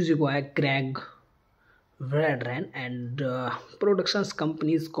and music by Craig Vedran and productions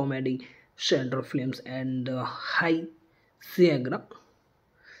companies Comedy Central Films and High Sierra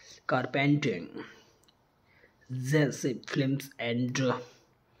Carpentering, Zesip Films and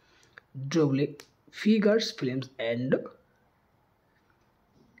Double Figures Films and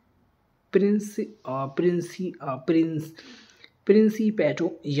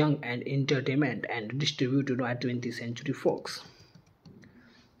Principato Young and Entertainment and distributed by 20th Century Fox.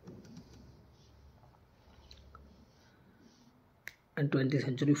 And 20th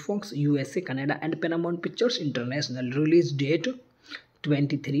Century Fox, USA, Canada and Paramount Pictures International. Release date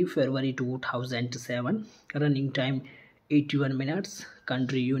 23 February 2007. Running time 81 minutes.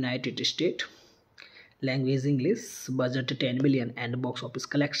 Country United States. Language English. Budget 10 million and box office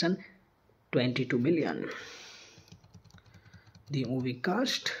collection 22 million. The movie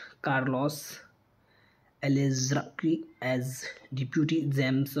cast: Carlos Alazraqui as Deputy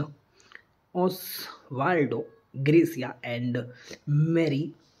James Osvaldo Gracia and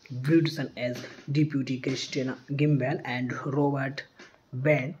Mary Birdsong as Deputy Christina Gimbel and Robert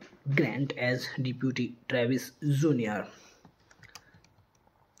Van Grant as Deputy Travis Jr.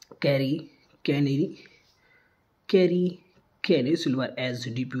 Kerry Kenney Silver as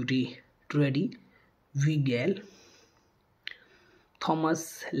Deputy Teddy Vigil,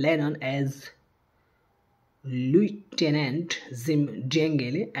 Thomas Lennon as Lieutenant Jim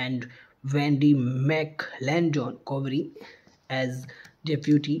Jengele and Wendy McLendon Covery as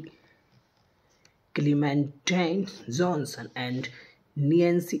Deputy Clementine Johnson and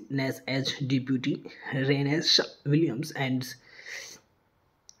Nancy Ness as Deputy Renee Williams and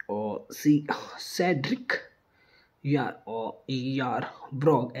Cedric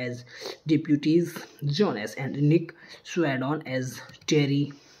Yarbrough as Deputies Jonas and Nick Swaddon as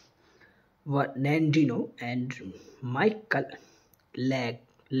Terry Nandino and Michael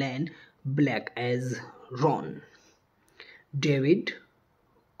Lane Black as Ron, David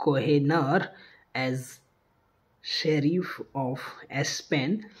Koehner as Sheriff of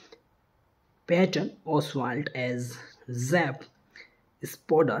Aspen, Patton Oswalt as Zap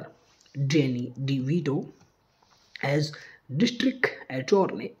Spodder, Danny DeVito as District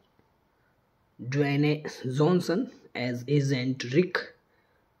Attorney, Dwayne Johnson as Agent Rick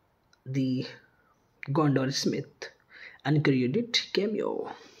the Gondor Smith, uncredited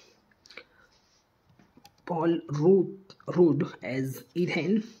cameo. Paul Rudd as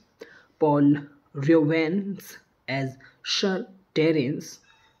Ethan, Paul Revens as Sir Terence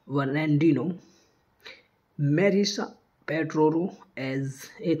Valentino, Marissa Petroro as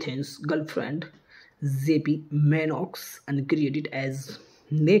Ethan's girlfriend, J.P. Manox uncredited as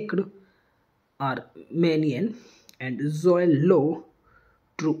Naked Armenian, and Zoe Lowe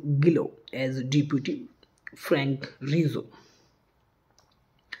Trujillo as Deputy Frank Rizzo.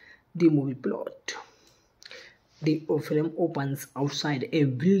 The movie plot. The film opens outside a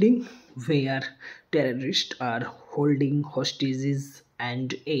building where terrorists are holding hostages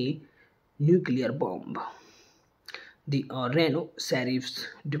and a nuclear bomb. The Reno Sheriff's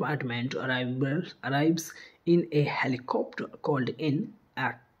Department arrives in a helicopter called in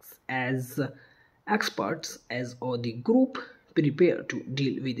as experts as the group prepare to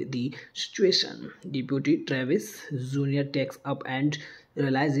deal with the situation. Deputy Travis Jr. takes up and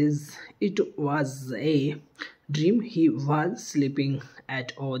realizes it was a dream. He was sleeping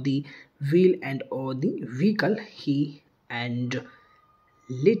at the wheel and the vehicle he and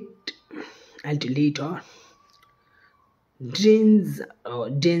later Denzel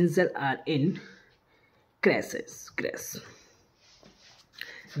are in crash.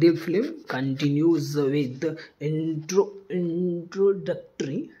 The film continues with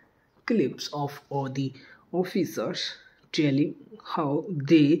introductory clips of all the officers telling how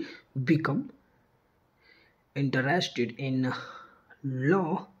they become interested in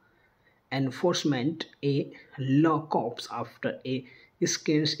law enforcement, a law cops after a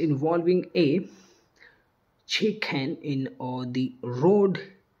scene involving a chicken in the road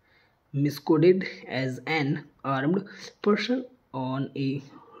miscoded as an armed person on a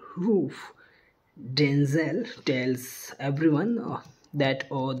roof. Denzel tells everyone that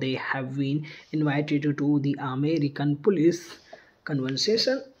they have been invited to the American police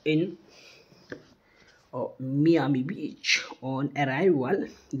convention in Miami Beach. On arrival,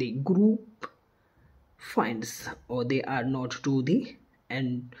 the group finds they are not to the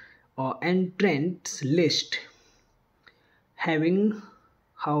entrance list, having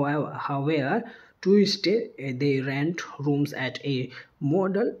however to stay. They rent rooms at a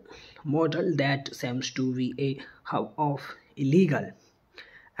motel that seems to be a hub of illegal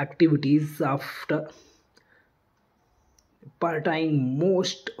activities. After partying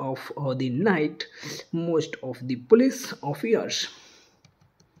most of the night, most of the police officers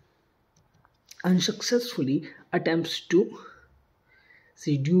unsuccessfully attempts to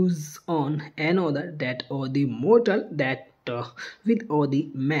seduce on another that the motel that with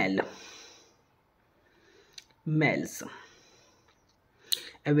the males,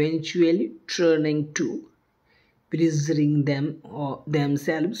 eventually turning to pressuring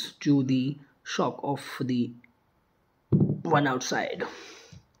themselves to the shock of the one outside.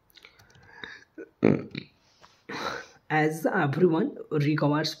 As everyone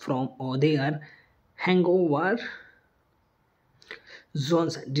recovers from their hangover,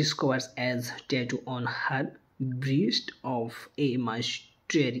 Jones discovers as tattoo on her breast of a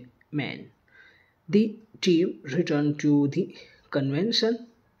mysterious man. The team returned to the convention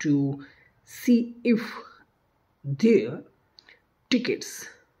to see if their tickets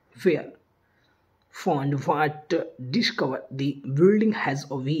were found, but discovered the building has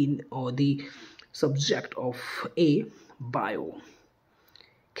been the subject of a biochemical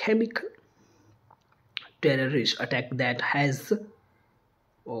terrorist attack that has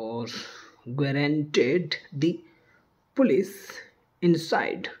guaranteed the police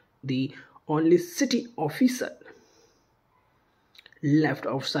inside. The only city officer left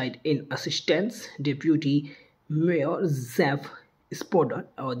outside in assistance, Deputy Mayor Zev Spoder,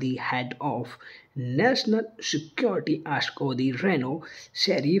 the head of National Security, asked the Reno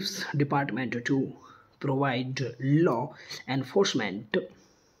Sheriff's Department to provide law enforcement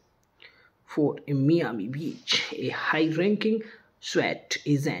for Miami Beach. A high-ranking SWAT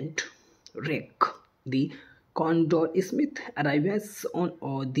agent, Rick the Condor Smith, arrives on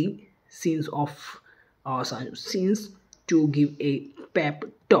the scenes to give a pep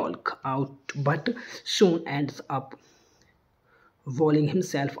talk out, but soon ends up walling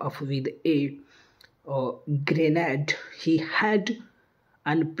himself up with a grenade he had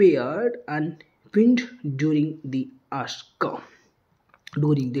unpinned during the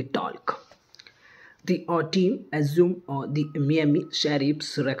talk. The team assumed the Miami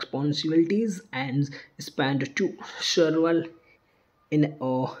Sheriff's responsibilities and spent to several in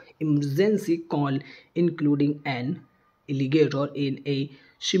an emergency call, including an alligator in a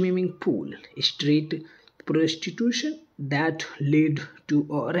swimming pool, street prostitution that led to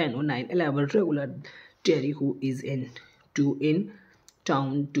a Reno 911 regular Terry, who is in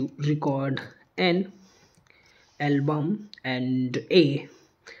town to record an album and A.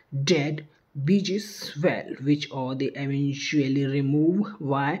 Dead Beaches Well, which or they eventually remove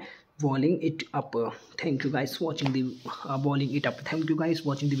why walling it up. Thank you guys watching the walling it up. Thank you guys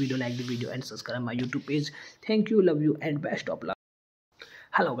watching the video. Like the video and subscribe my YouTube page. Thank you, love you, and best of luck.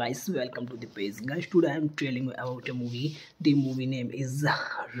 Hello guys, welcome to the page. Guys, today I am telling you about a movie. The movie name is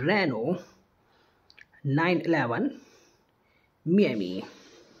Reno 9/11 Miami.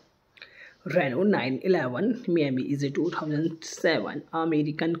 Reno 9/11 Miami is a 2007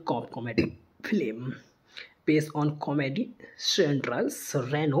 American cop comedy film based on Comedy Central's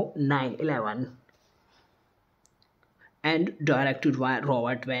Reno 9/11 and directed by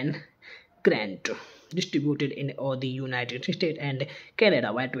Robert Van Grant, distributed in all the United States and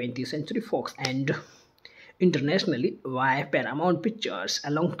Canada by 20th Century Fox and internationally by Paramount Pictures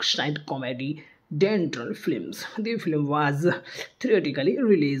alongside Comedy Central Films. The film was theatrically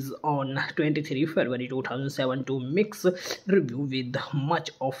released on 23 February 2007 to mixed review, with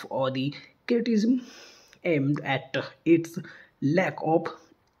much of all the criticism aimed at its lack of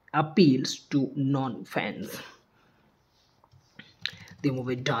appeals to non-fans. The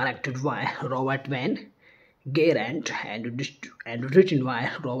movie directed by Robert Van Garant and written by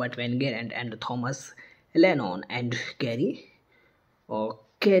Robert Van Garant and Thomas Lennon and Kerry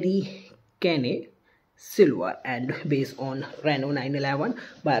Kenney Silver, and based on Reno 9/11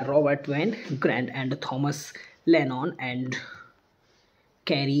 by Robert Van Grant and Thomas Lennon and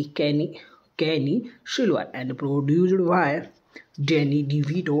Kerry Kenney Silver, and produced by Danny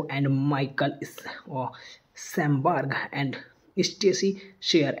DeVito and Michael Samberg and Stacey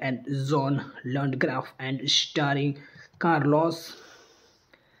Sher and John Landgraf, and starring Carlos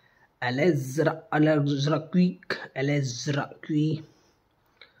Alazraqui,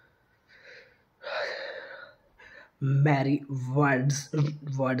 Mary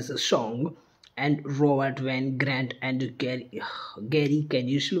Birdsong, and Robert Van Grant and Gary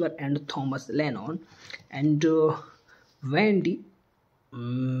Kenny Silver and Thomas Lennon and Wendy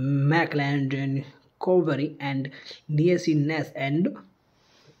McLendon Covery and Nancy Ness and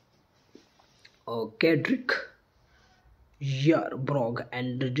Kedrick Yarbrough,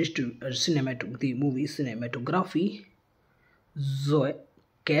 and the movie cinematography Zoe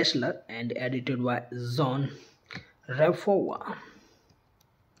Kessler and edited by John Raffoa,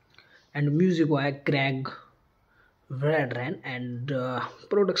 and music by Craig Vedran, and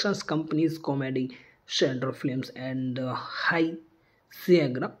productions companies Comedy Central Films and High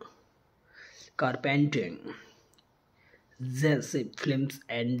Sierra Carpentering, Zesip Films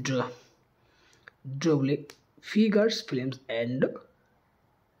and Double Figures Films, and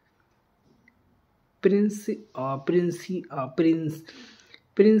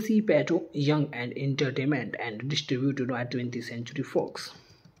Principato Young and Entertainment, and distributed by 20th Century Fox.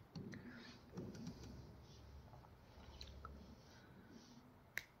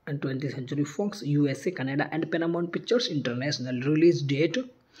 And 20th Century Fox, USA, Canada, and Paramount Pictures International. Release date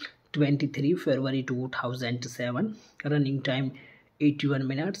 23 February 2007. Running time 81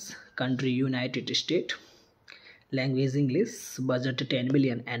 minutes. Country United States. Language English. Budget 10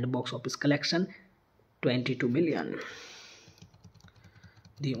 million and box office collection 22 million.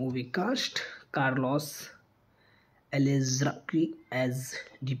 The movie cast: Carlos Alazraqui as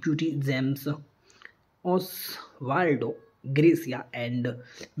Deputy James Osvaldo Gracia, and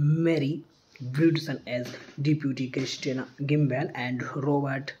Mary Birdsong as Deputy Christina Gimbel, and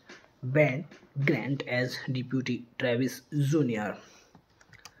Robert Van Grant as Deputy Travis Jr.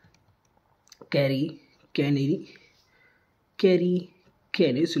 Kerry Kenney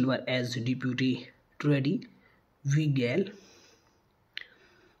Silver as Deputy Teddy Vigil,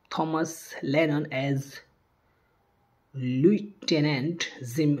 Thomas Lennon as Lieutenant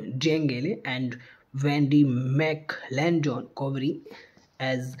Jim Jengele, and Wendy McLendon Covery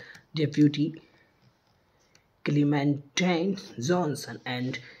as Deputy Clementine Johnson,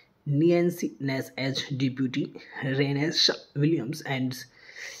 and Nancy Ness as Deputy Renee Williams, and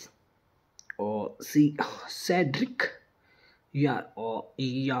Cedric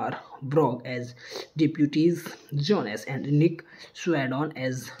Yarbrough as Deputies Jonas, and Nick Swaddon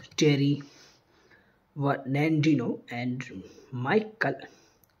as Terry Nandino, and Michael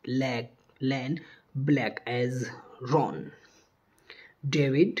Lane Black as Ron,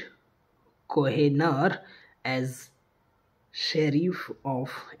 David Koehner as Sheriff of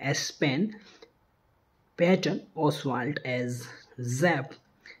Aspen, Patton Oswalt as Zap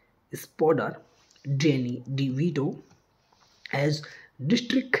Spodder, Danny DeVito as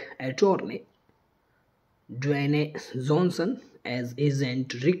District Attorney, Dwayne Johnson as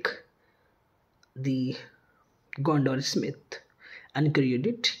Agent Rick the Gondor Smith,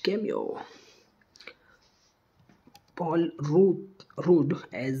 uncredited cameo. Rudd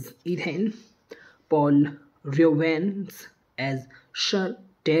as Ethan, Paul Revens as Sir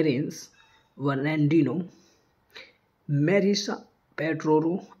Terence Valentino, Marissa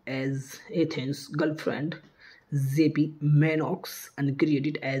Petroro as Ethan's girlfriend, J.P. Manox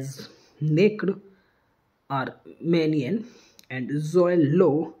uncredited as Naked Armenian, and Zoe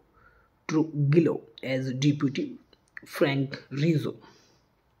Lowe Trujillo as Deputy Frank Rizzo.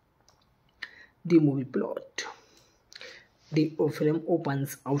 The movie plot. The film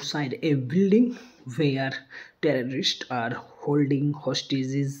opens outside a building where terrorists are holding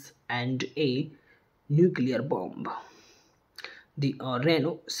hostages and a nuclear bomb. The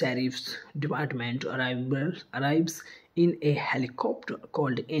Reno Sheriff's Department arrives in a helicopter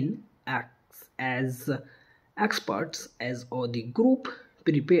called in as experts as the group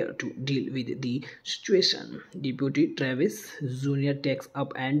prepare to deal with the situation. Deputy Travis Jr. takes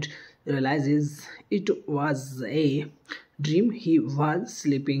up and realizes it was a dream. He was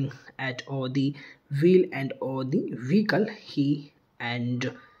sleeping at the wheel and the vehicle he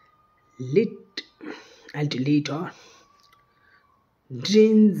and later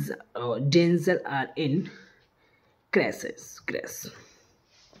Denzel are in crash.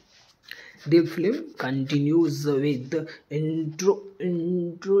 The film continues with the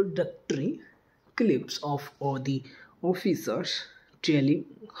introductory clips of all the officers telling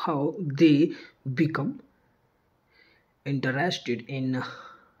how they become interested in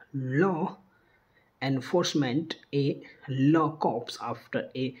law enforcement, a law cops after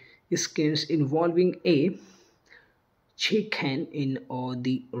a scene involving a chicken in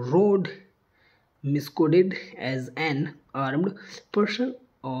the road miscoded as an armed person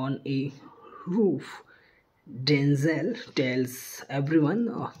on a roof. Denzel tells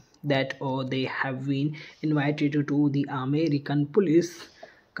everyone that they have been invited to the American police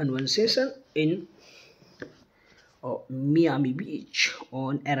convention in Miami Beach.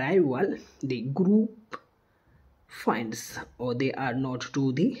 On arrival, the group finds they are not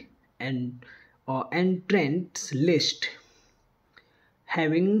to the entrance list.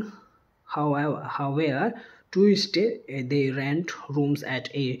 Having, however, to stay, they rent rooms at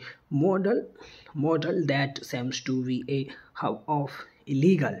a motel that seems to be a hub of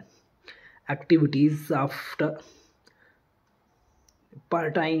illegal activities. After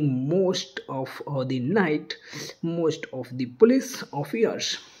partying most of the night, most of the police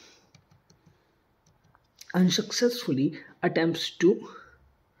officers unsuccessfully attempts to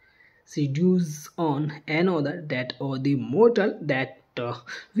seduce on another that the motel that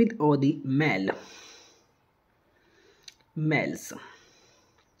with the males,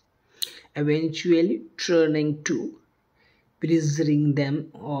 eventually turning to pressuring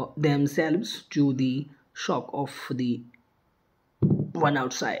themselves to the shock of the one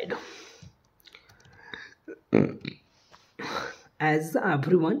outside. As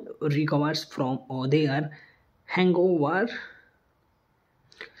everyone recovers from their hangover,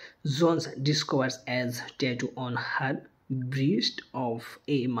 Jones discovers as tattoo on her breast of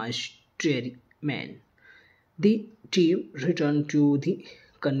a mystery man. The team returned to the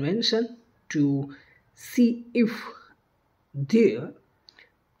convention to see if their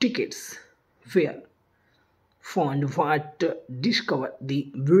tickets were found, but discovered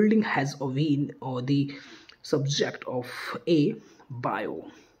the building has been the subject of a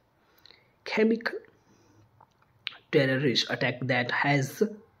biochemical terrorist attack that has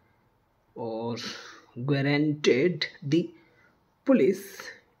guaranteed the police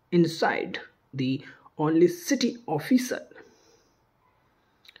inside. The only city officer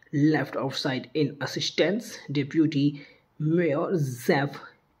left outside in assistance, Deputy Mayor Zev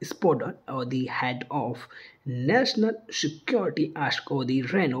Spoder, the head of National Security, asked the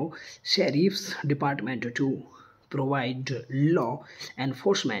Reno Sheriff's Department to provide law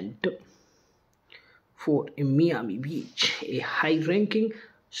enforcement for Miami Beach. A high-ranking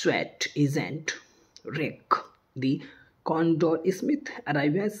SWAT agent, Rick the Condor Smith,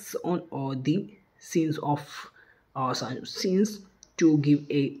 arrives on the scenes to give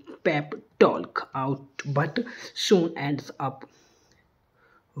a pep talk out, but soon ends up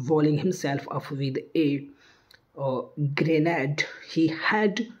walling himself up with a grenade he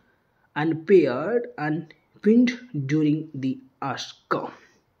had unpinned during the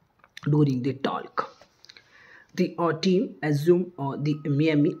talk. The team assumed the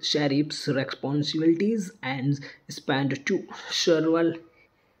Miami Sheriff's responsibilities and spent to several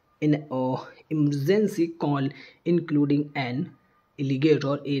in an emergency call, including an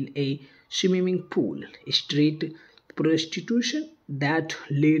alligator in a swimming pool, street prostitution that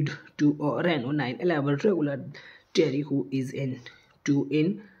led to a Reno 911 regular Terry, who is in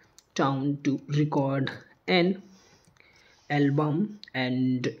town to record an album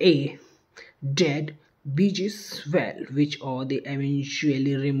and A. Dead Beaches well, which or they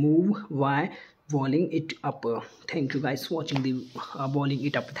eventually remove why walling it up. Thank you guys watching the walling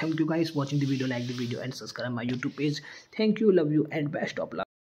it up. Thank you guys watching the video. Like the video and subscribe my YouTube page. Thank you, love you, and best of luck.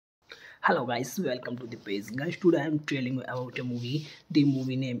 Hello guys, welcome to the page. Guys, today I'm telling you about a movie. The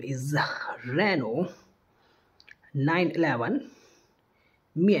movie name is Reno 9/11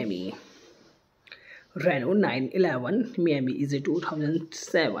 Miami. Reno 9/11 Miami is a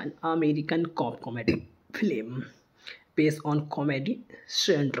 2007 American cop comedy film based on Comedy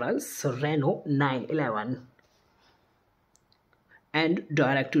Central's Reno 9/11 and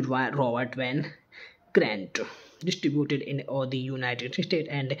directed by Robert Van Grant. Distributed in all the United States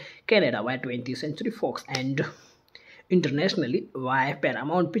and Canada by 20th Century Fox and internationally by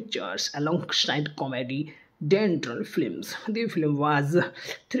Paramount Pictures alongside comedy Dental Films. The film was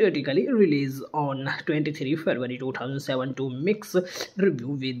theatrically released on 23 February 2007 to mixed review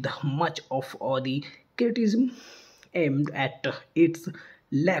with much of all the criticism aimed at its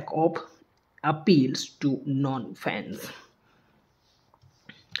lack of appeals to non-fans.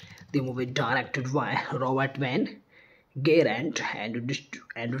 The movie directed by Robert Van Garant and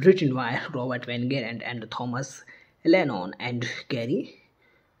written by Robert Van Garant and Thomas Lennon and Kerry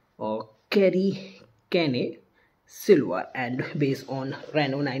Kenney Silver and based on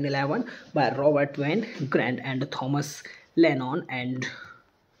Reno 9/11 by Robert Van Grant and Thomas Lennon and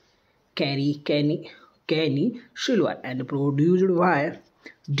Kerry Kenney Silver and produced by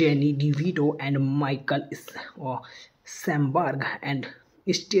Danny DeVito and Michael Samberg and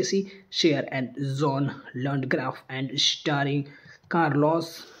Stacey Sher and John Landgraf and starring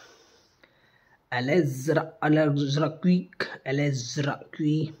Carlos Alazraqui,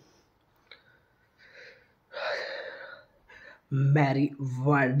 Mary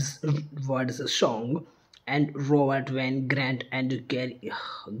Birdsong and Robert Van Grant and Gary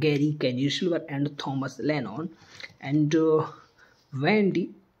Kenny Silver and Thomas Lennon and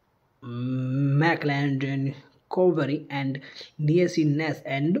Wendy McLendon Covery and Nancy Ness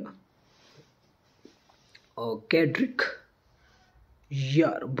and Kedrick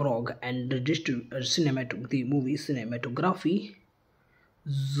Yarbrough and the movie cinematography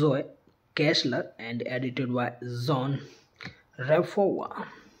Zoe Kessler and edited by John Raffowa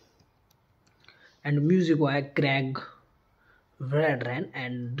and music by Craig Vedran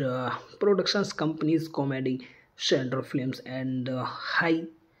and productions companies Comedy Central Films and High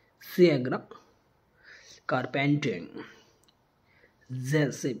Sierra Carpenting,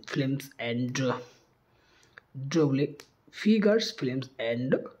 Zesip Films and Double Figures Films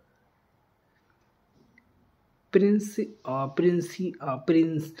and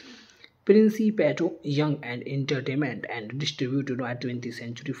Principato Young and Entertainment and distributed by 20th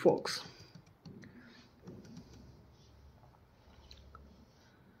Century Fox.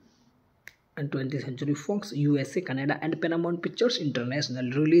 And 20th Century Fox, USA, Canada and Paramount Pictures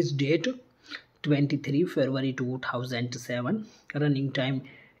International. Release date 23 February 2007. Running time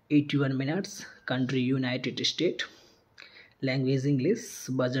 81 minutes. Country United States. Language English.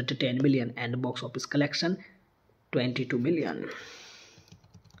 Budget 10 million and box office collection 22 million.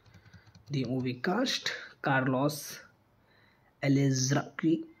 The movie cast: Carlos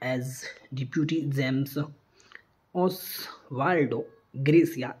Alazraqui as Deputy James Osvaldo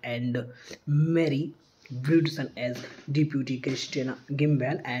Gracia and Mary Birdsong as Deputy Christina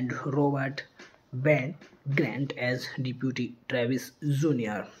Gimbel and Robert Van Grant as Deputy Travis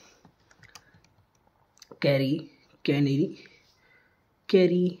Jr. Kerry Kenney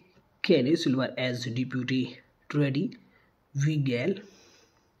Silver as Deputy Teddy Vigil,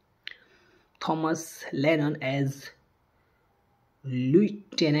 Thomas Lennon as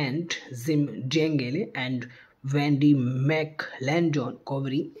Lieutenant Jim Jengele and Wendy McLendon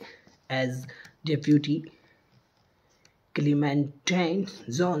Covery as Deputy Clementine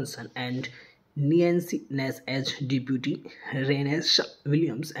Johnson and Nancy Ness as Deputy Renee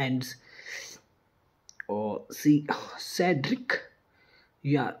Williams and Cedric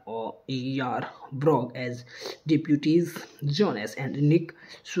Yarbrough as Deputies Jonas and Nick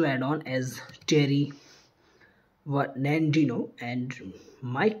Swaddon as Terry Nandino and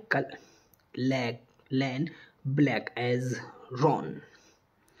Michael Lane Black as Ron,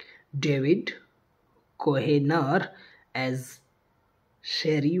 David Koehner as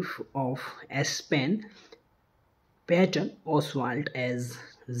Sheriff of Aspen, Patton Oswalt as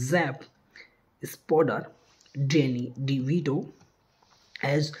Zap Spodder, Danny DeVito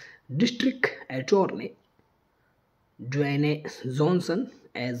as District Attorney, Dwayne Johnson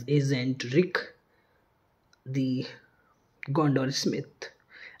as Agent Rick the Gondor Smith,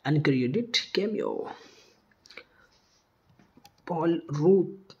 uncredited cameo. Paul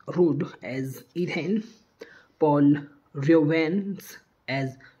Rudd as Ethan, Paul Revens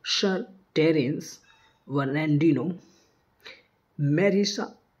as Sir Terence Valentino,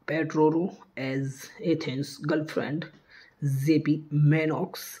 Marissa Petroro as Ethan's girlfriend, J.P.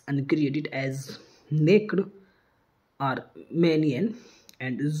 Manox uncredited as Naked Armenian,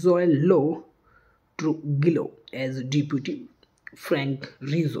 and Zoe Lowe Trujillo as Deputy Frank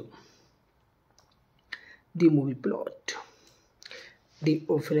Rizzo. The movie plot. The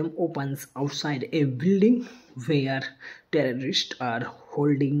film opens outside a building where terrorists are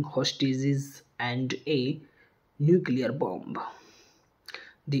holding hostages and a nuclear bomb.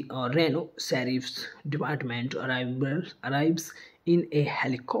 The Reno Sheriff's Department arrives in a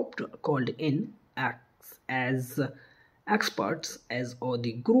helicopter called in as experts as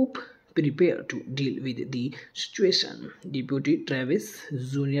the group prepare to deal with the situation. Deputy Travis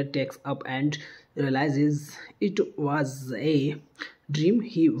Jr. takes up and realizes it was a dream.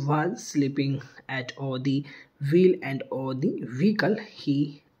 He was sleeping at the wheel and the vehicle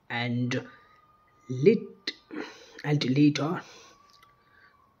he and later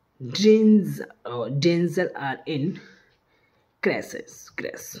Denzel are in crash.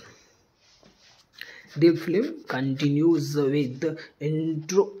 The film continues with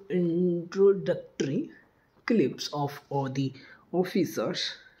introductory clips of all the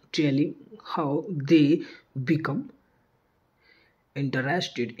officers telling how they become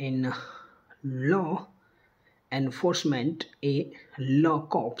interested in law enforcement, a law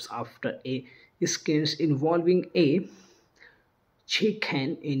cops after a scene involving a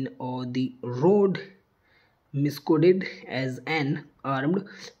chicken in the road miscoded as an armed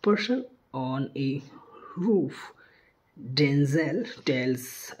person on a roof. Denzel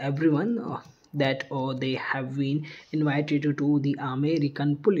tells everyone that they have been invited to the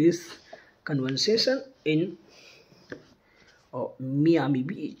American police convention in Miami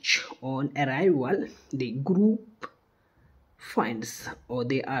Beach. On arrival, the group finds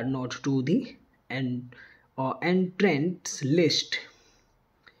they are not to the entrance list,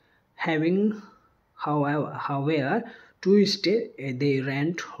 having however to stay. They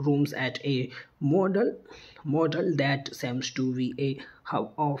rent rooms at a motel that seems to be a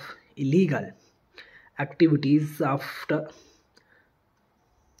hub of illegal activities. After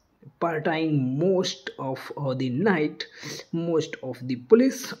partying most of the night, most of the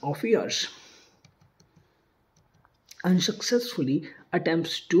police officers unsuccessfully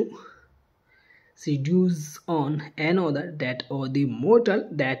attempts to seduce on another that the motel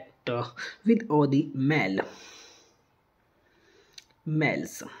that with the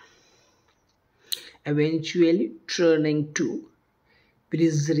males, eventually turning to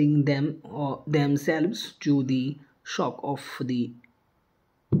pressuring themselves to the shock of the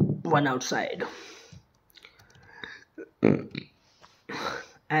one outside.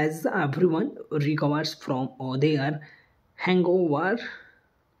 As everyone recovers from their hangover,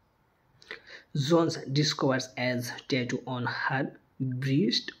 Jones discovers as tattoo on her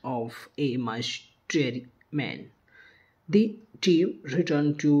breast of a mystery man. The team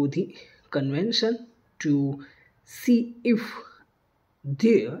returned to the convention to see if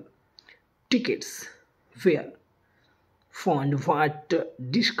their tickets were found, but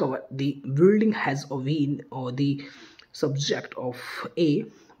discovered the building has been the subject of a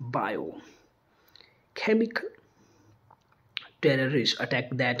biochemical terrorist attack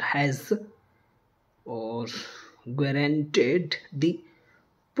that has guaranteed the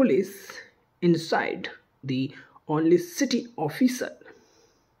police inside. The only city officer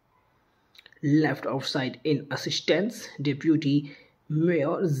left outside in assistance, Deputy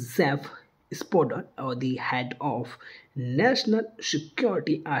Mayor Zev Spoder, the head of National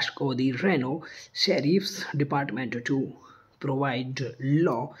Security, asked the Reno Sheriff's Department to provide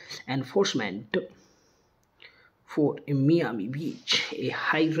law enforcement for Miami Beach. A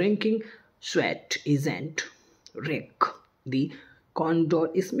high-ranking SWAT agent, Rick the Condor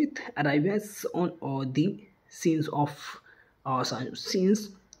Smith, arrives on the scenes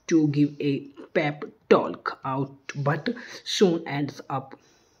to give a pep talk out, but soon ends up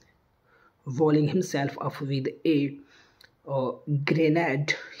walling himself up with a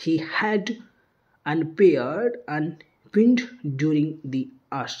grenade he had unpinned during the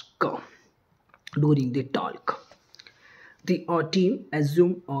talk. The team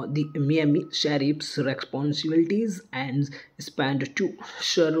assumed the Miami Sheriff's responsibilities and spent to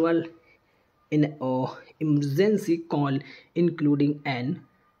several in an emergency call, including an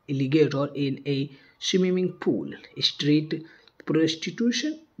alligator in a swimming pool, street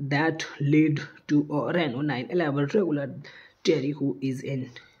prostitution that led to a Reno 911 regular Terry, who is in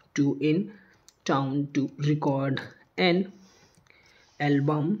town to record an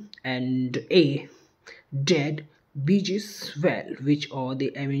album and A. Dead Beaches Well, which or they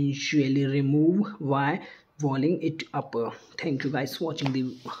eventually remove why walling it up. Thank you guys watching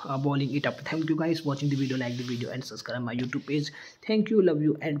the walling it up. Thank you guys watching the video. Like the video and subscribe my YouTube page. Thank you, love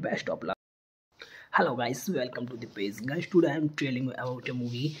you, and best of luck. Hello guys, welcome to the page. Guys, today I am telling you about a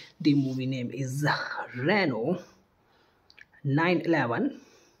movie. The movie name is Reno 9/11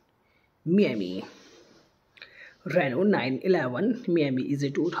 Miami. Reno 9/11 Miami is a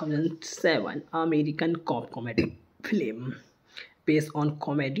 2007 American cop comedy film based on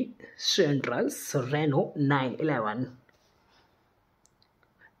Comedy Central's Reno 9/11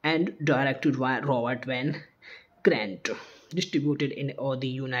 and directed by Robert Van Grant, distributed in all the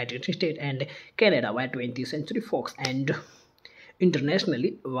United States and Canada by 20th Century Fox and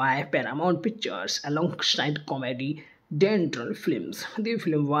internationally by Paramount Pictures alongside Comedy Central Films. The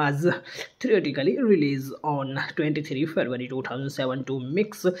film was theatrically released on 23 February 2007 to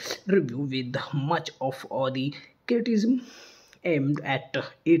mixed review, with much of all the criticism aimed at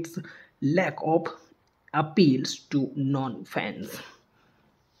its lack of appeals to non-fans.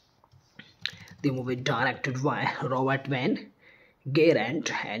 The movie directed by Robert Van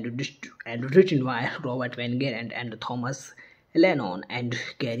Garant and written by Robert Van Garant and Thomas Lennon and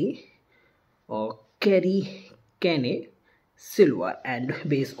Kerry Kenney Silver, and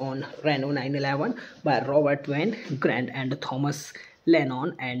based on Reno 9/11 by Robert Van Grant and Thomas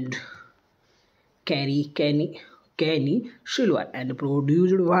Lennon and Kerry Kenney Silver, and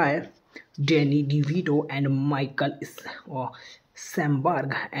produced by Danny DeVito and Michael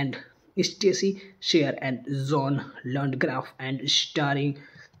Samberg and Stacey Sher and John Landgraf, and starring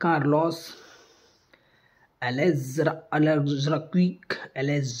Carlos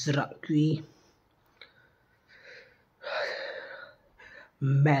Alazraqui,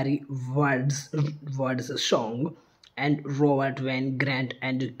 Mary Birdsong, and Robert Van Grant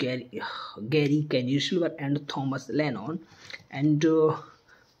and Gary Kenny Silver and Thomas Lennon and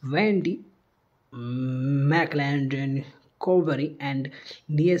Wendy McLendon Covery and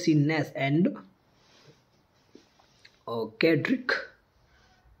Nancy Ness and Kedrick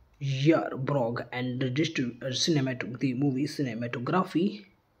Yarbrough, and the movie cinematography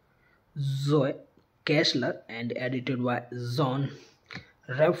Zoe Kessler and edited by John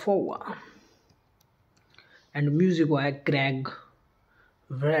Raffoa, and music by Craig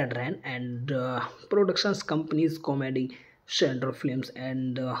Vedran, and productions companies Comedy Central Films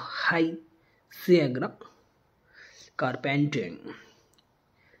and High Sierra Carpentering,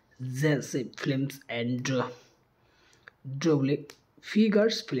 Zesip Films and Double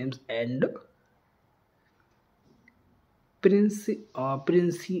Figures Films, and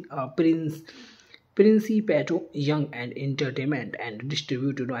Principato Young and Entertainment, and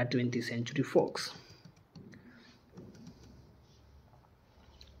distributed by 20th Century Fox.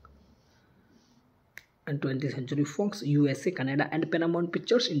 And 20th Century Fox, USA, Canada, and Paramount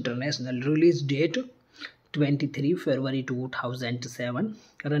Pictures International. Release date 23 February 2007.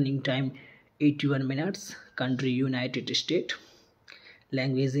 Running time 81 minutes. Country United States.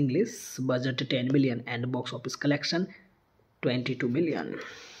 Language English. Budget 10 million and box office collection 22 million.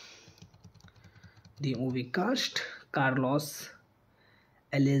 The movie cast: Carlos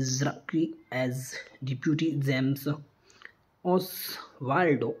Alazraqui as Deputy James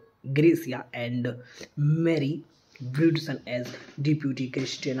Osvaldo Gracia, and Mary Birdsong as Deputy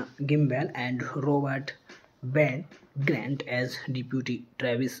Christina Gimbel, and Robert Van Grant as Deputy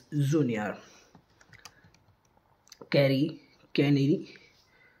Travis Jr. Kerry Kenney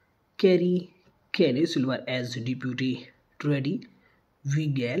Silver as Deputy Teddy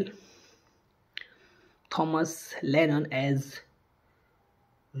Vigil, Thomas Lennon as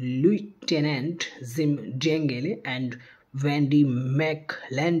Lieutenant Jim Jengele, and Wendy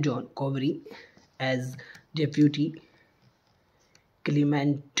McLendon Covery as Deputy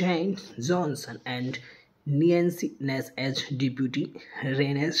Clementine Johnson, and Nancy Ness as Deputy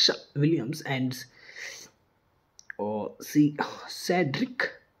Renee Williams, and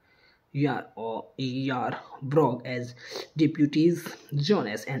Cedric Yarbrough as Deputies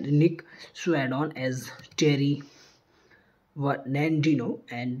Jonas, and Nick Swaddon as Terry Nandino,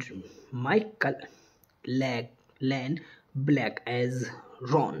 and Michael Lane Black as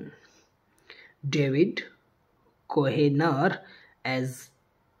Ron, David Koehner as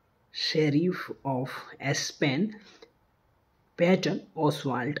Sheriff of Aspen, Patton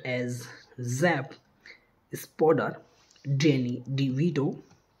Oswalt as Zap Spodder, Danny DeVito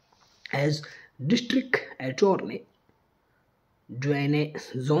as District Attorney, Dwayne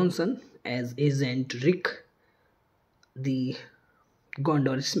Johnson as Agent Rick the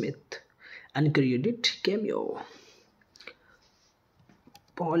Gondor Smith, uncredited cameo.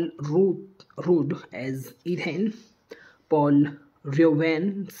 Paul Rudd as Ethan, Paul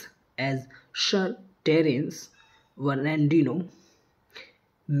Revens as Sir Terence Valentino,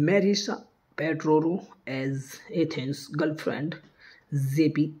 Marissa Petroro as Ethan's girlfriend,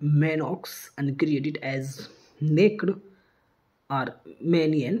 J.P. Manox uncredited as Naked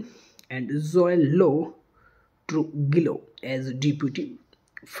Armenian, and Zoe Lowe Trujillo as Deputy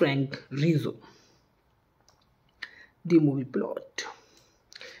Frank Rizzo. The movie plot.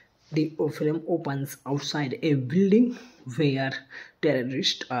 The film opens outside a building where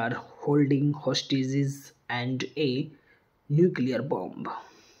terrorists are holding hostages and a nuclear bomb.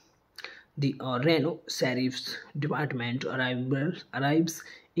 The Reno Sheriff's Department arrives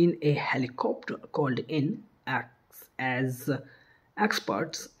in a helicopter called in as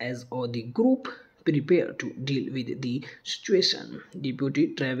experts as the group prepare to deal with the situation. Deputy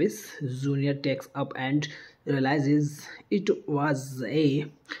Travis Jr. takes up and realizes it was a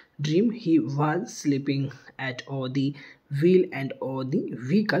dream. He was sleeping at the wheel and the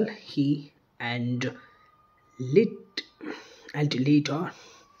vehicle he and later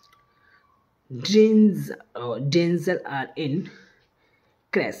Denzel are in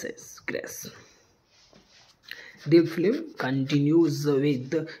crash. The film continues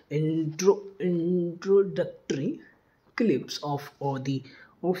with the introductory clips of all the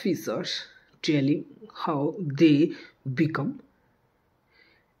officers telling how they become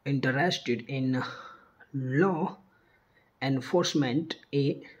interested in law enforcement,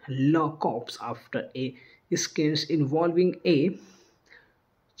 a law cops after a scene involving a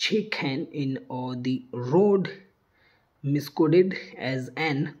chicken in the road miscoded as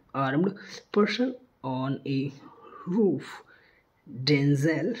an armed person on a roof.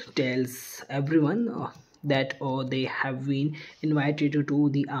 Denzel tells everyone that they have been invited to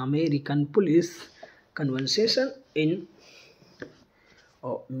the American police convention in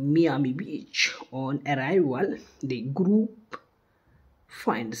Miami Beach. On arrival, the group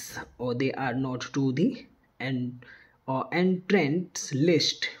finds they are not to the entrance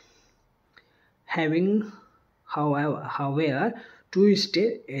list. Having, however, to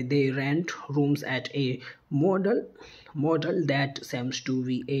stay, they rent rooms at a motel that seems to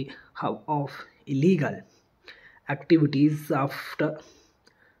be a hub of illegal activities. After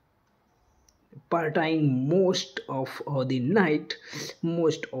partying most of the night,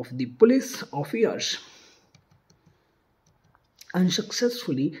 most of the police officers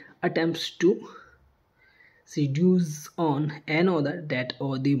unsuccessfully attempts to seduce on another that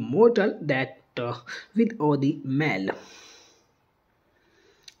the motel that with the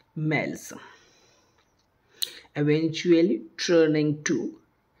males, eventually turning to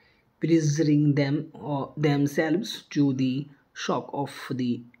pressuring themselves to the shock of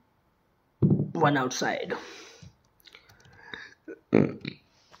the one outside.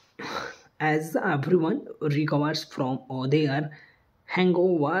 As everyone recovers from their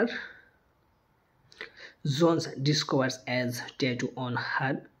hangover, Jones discovers as tattoo on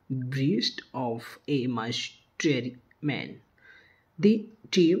her breast of a mysterious man. The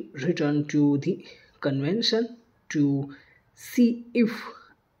team returned to the convention to see if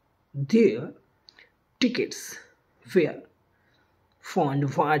their tickets were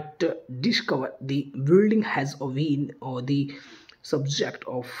found, but discovered the building has been the subject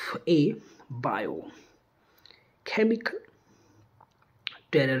of a biochemical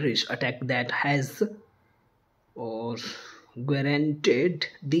terrorist attack that has guaranteed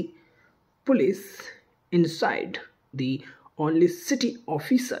the police inside. The only city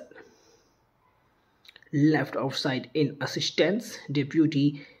officer left outside in assistance,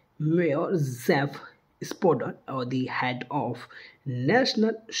 Deputy Mayor Zev Spodder, the head of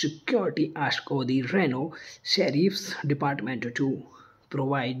National Security, asked the Reno Sheriff's Department to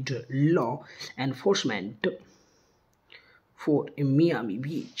provide law enforcement for Miami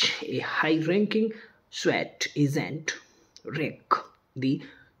Beach. A high-ranking SWAT agent, Rick the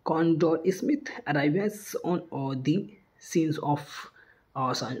Condor Smith, arrives on the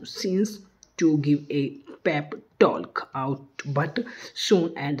scenes to give a pep talk out, but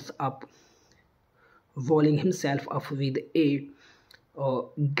soon ends up walling himself up with a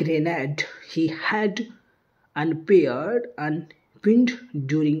grenade he had unpinned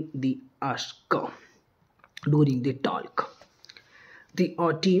during the talk. The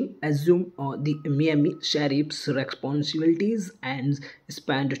team assumed the Miami Sheriff's responsibilities and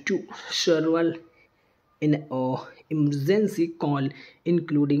spent to several in an emergency call,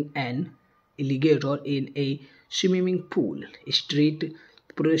 including an alligator in a swimming pool, street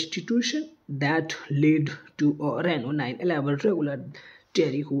prostitution that led to a Reno 911 regular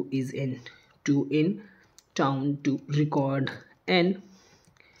Terry, who is in town to record an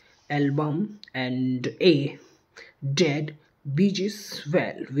album and A. Dead Beaches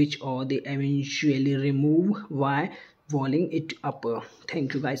Well, which or they eventually remove why walling it up.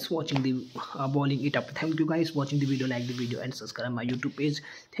 Thank you guys watching the walling it up. Thank you guys watching the video. Like the video and subscribe my YouTube page.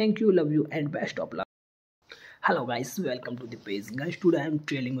 Thank you, love you, and best of luck. Hello guys, welcome to the page. Guys, today I am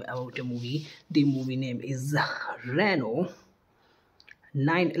telling you about a movie. The movie name is Reno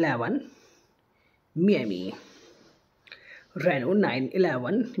 9/11 Miami. Reno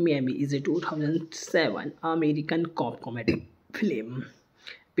 9/11 Miami is a 2007 American cop comedy film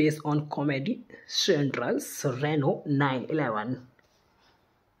based on Comedy Central's Reno 9/11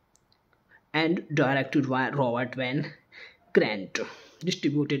 and directed by Robert Van Grant,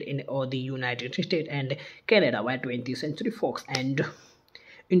 distributed in all the United States and Canada by 20th Century Fox and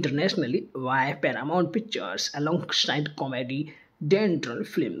internationally by Paramount Pictures alongside Comedy Central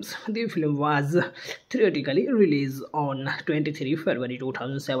Films. The film was theatrically released on 23 February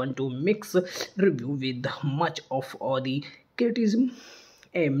 2007 to mixed review, with much of all the criticism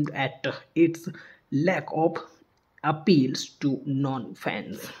aimed at its lack of appeals to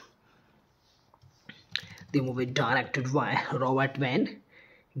non-fans. The movie directed by Robert Van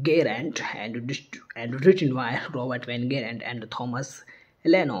Garant and written by Robert Van Garant and Thomas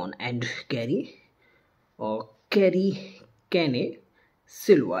Lennon and Kerry Kane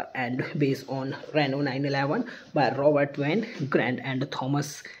Silver, and based on Reno 9/11 by Robert Van Grant and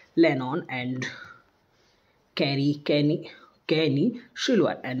Thomas Lennon and Kerry Kane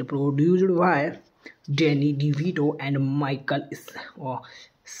Silver, and produced by Danny DeVito and Michael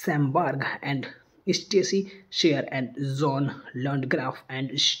Samberg and Stacey Sher and John Landgraf,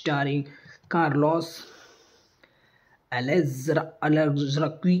 and starring Carlos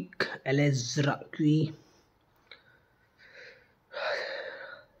Alazraqui,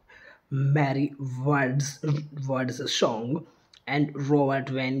 Mary Birdsong, and Robert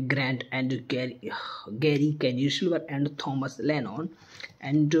Van Grant and Gary Kenny Silver and Thomas Lennon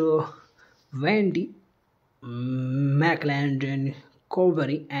and Wendy McLendon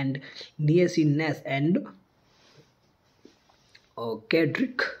Covery and Nancy Ness and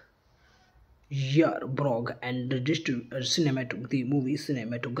Kedrick Yarbrough, and the movie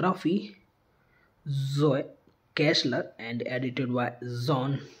cinematography Zoe Kessler and edited by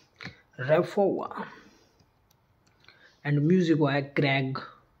John Raffoa, and music by Craig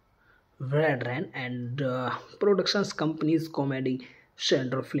Vedran, and productions companies Comedy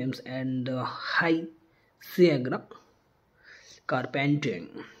Central Films and High Sierra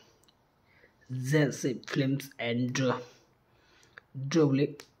Carpentering, Zesip Films and Double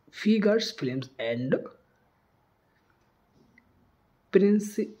Figures Films, and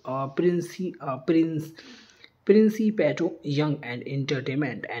Principato Young and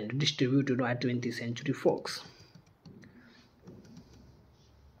Entertainment, and distributed by 20th Century Fox.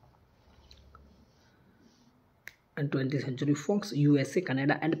 And 20th Century Fox, USA,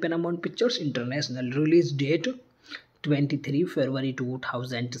 Canada, and Paramount Pictures International. Release date 23 February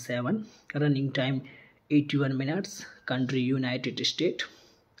 2007. Running time 81 minutes. Country United States.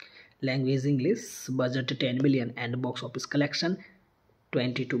 Language English. Budget 10 million and box office collection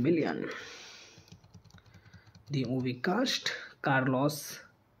 22 million. The movie cast: Carlos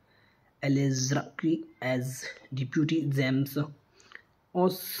Alazraqui as Deputy James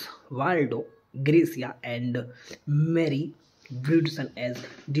Osvaldo Gracia, and Mary Birdsong as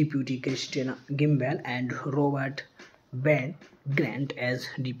Deputy Christina Gimbel, and Robert Van Grant as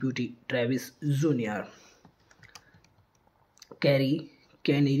Deputy Travis Jr. Kerry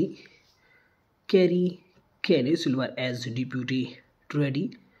Kane Silver as Deputy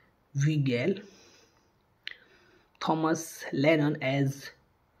Teddy Vigil, Thomas Lennon as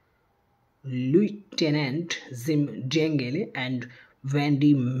Lieutenant Jim Jengele, and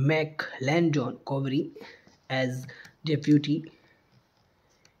Wendy McLendon Covery as Deputy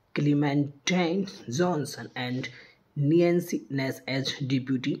Clementine Johnson, and Nancy Ness as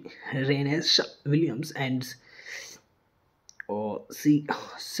Deputy Renee Williams, and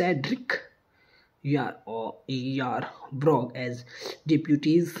Cedric Yarbrough as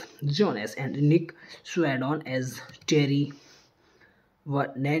Deputies Jonas, and Nick Swaddon as Terry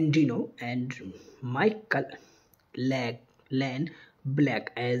Nandino, and Michael Lane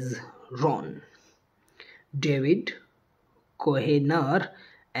Black as Ron, David Koehner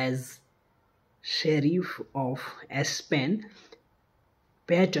as Sheriff of Aspen,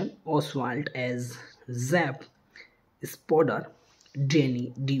 Patton Oswalt as Zap Spodder,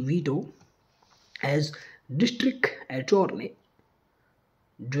 Danny DeVito as District Attorney,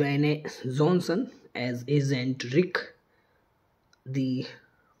 Dwayne Johnson as Agent Rick the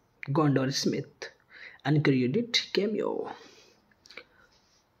Gondor Smith, uncredited cameo.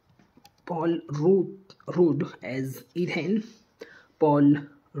 Rudd as Ethan, Paul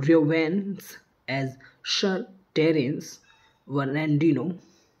Revens as Sir Terence Valentino,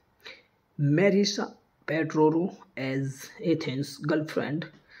 Marissa Petroro as Ethan's girlfriend,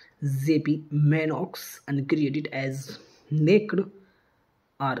 J.P. Manox uncredited as Naked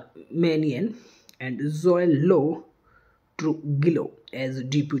Armenian, and Zoe Lowe Trujillo as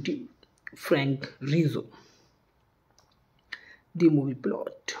Deputy Frank Rizzo. The movie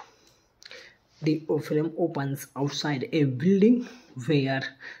plot. The film opens outside a building where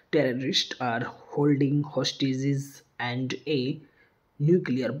terrorists are holding hostages and a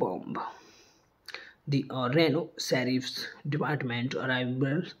nuclear bomb. The Reno Sheriff's Department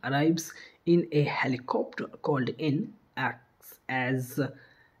arrives in a helicopter called in as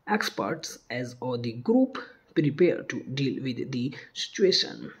experts as the group prepare to deal with the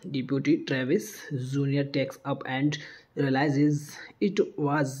situation. Deputy Travis Jr. takes up and realizes it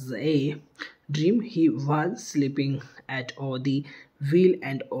was a dream. He was sleeping at the wheel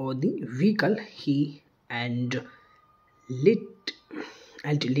and the vehicle he and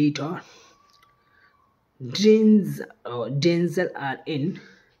later Denzel are in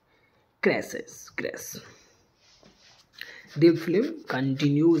crash. The film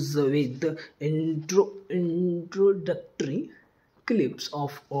continues with introductory clips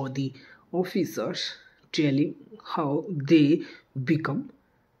of all the officers telling how they become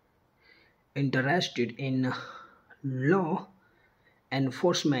interested in law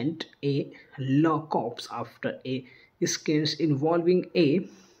enforcement, a law cops after a scene involving a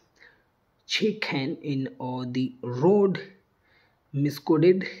chicken in the road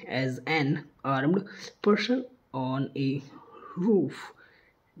miscoded as an armed person on a roof.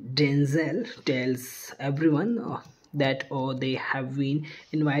 Denzel tells everyone that they have been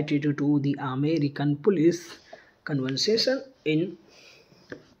invited to the American police convention in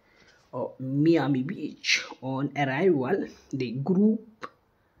Miami Beach. On arrival, the group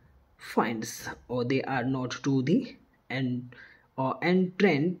finds they are not to the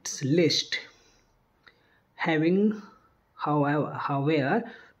entrance list. Having, however,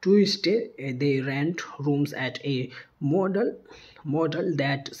 to stay, they rent rooms at a motel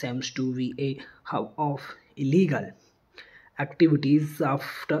that seems to be a hub of illegal activities.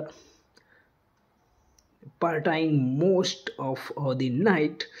 After partying most of the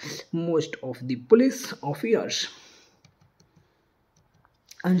night, most of the police officers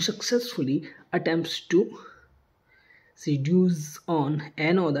unsuccessfully attempts to seduce on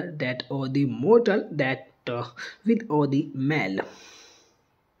another that the motel that with the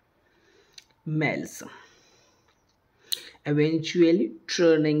males, eventually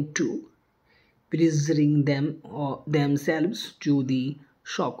turning to pressuring themselves to the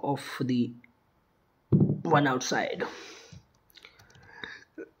shock of the one outside.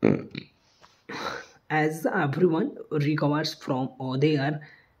 As everyone recovers from their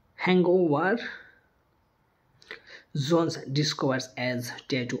hangover, Jones discovers as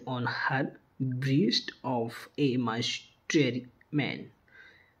tattoo on her breast of a mystery man.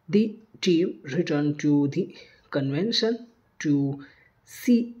 The team returned to the convention to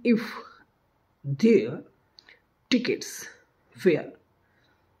see if their tickets were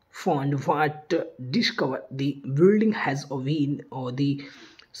found, but discovered the building has been the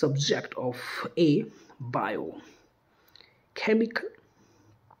subject of a biochemical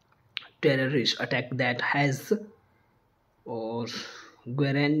terrorist attack that has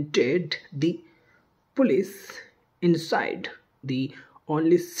guaranteed the police inside. The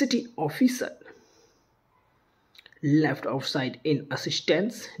only city officer left outside in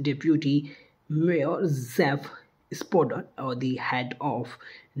assistance, Deputy Mayor Zev Spoder, the head of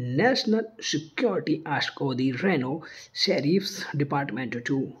National Security, asked the Reno Sheriff's Department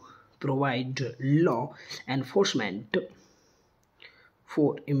to provide law enforcement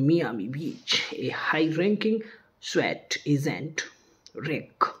for Miami Beach. A high-ranking SWAT agent,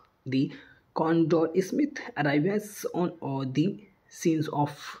 Rick the Condor Smith, arrives on the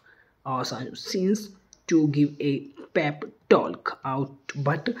scenes to give a pep talk out,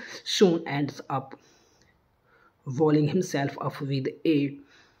 but soon ends up walling himself up with a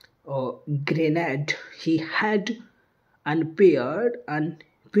grenade he had unpinned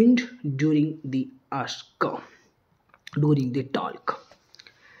during the talk.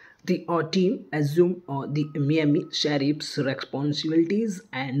 The team assumed the Miami Sheriff's responsibilities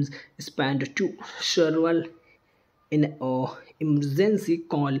and spent to several in an emergency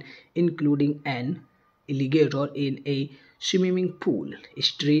call, including an alligator in a swimming pool,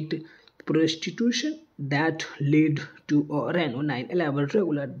 street prostitution that led to a Reno 911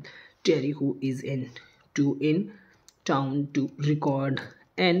 regular Terry, who is in town to record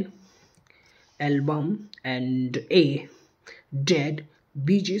an album, and A. Dead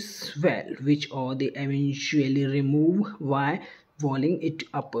Beaches well, which or they eventually remove why walling it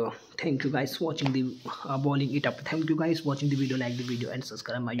up. Thank you guys watching the walling it up. Thank you guys watching the video. Like the video and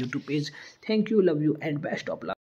subscribe my YouTube page. Thank you, love you, and best of luck.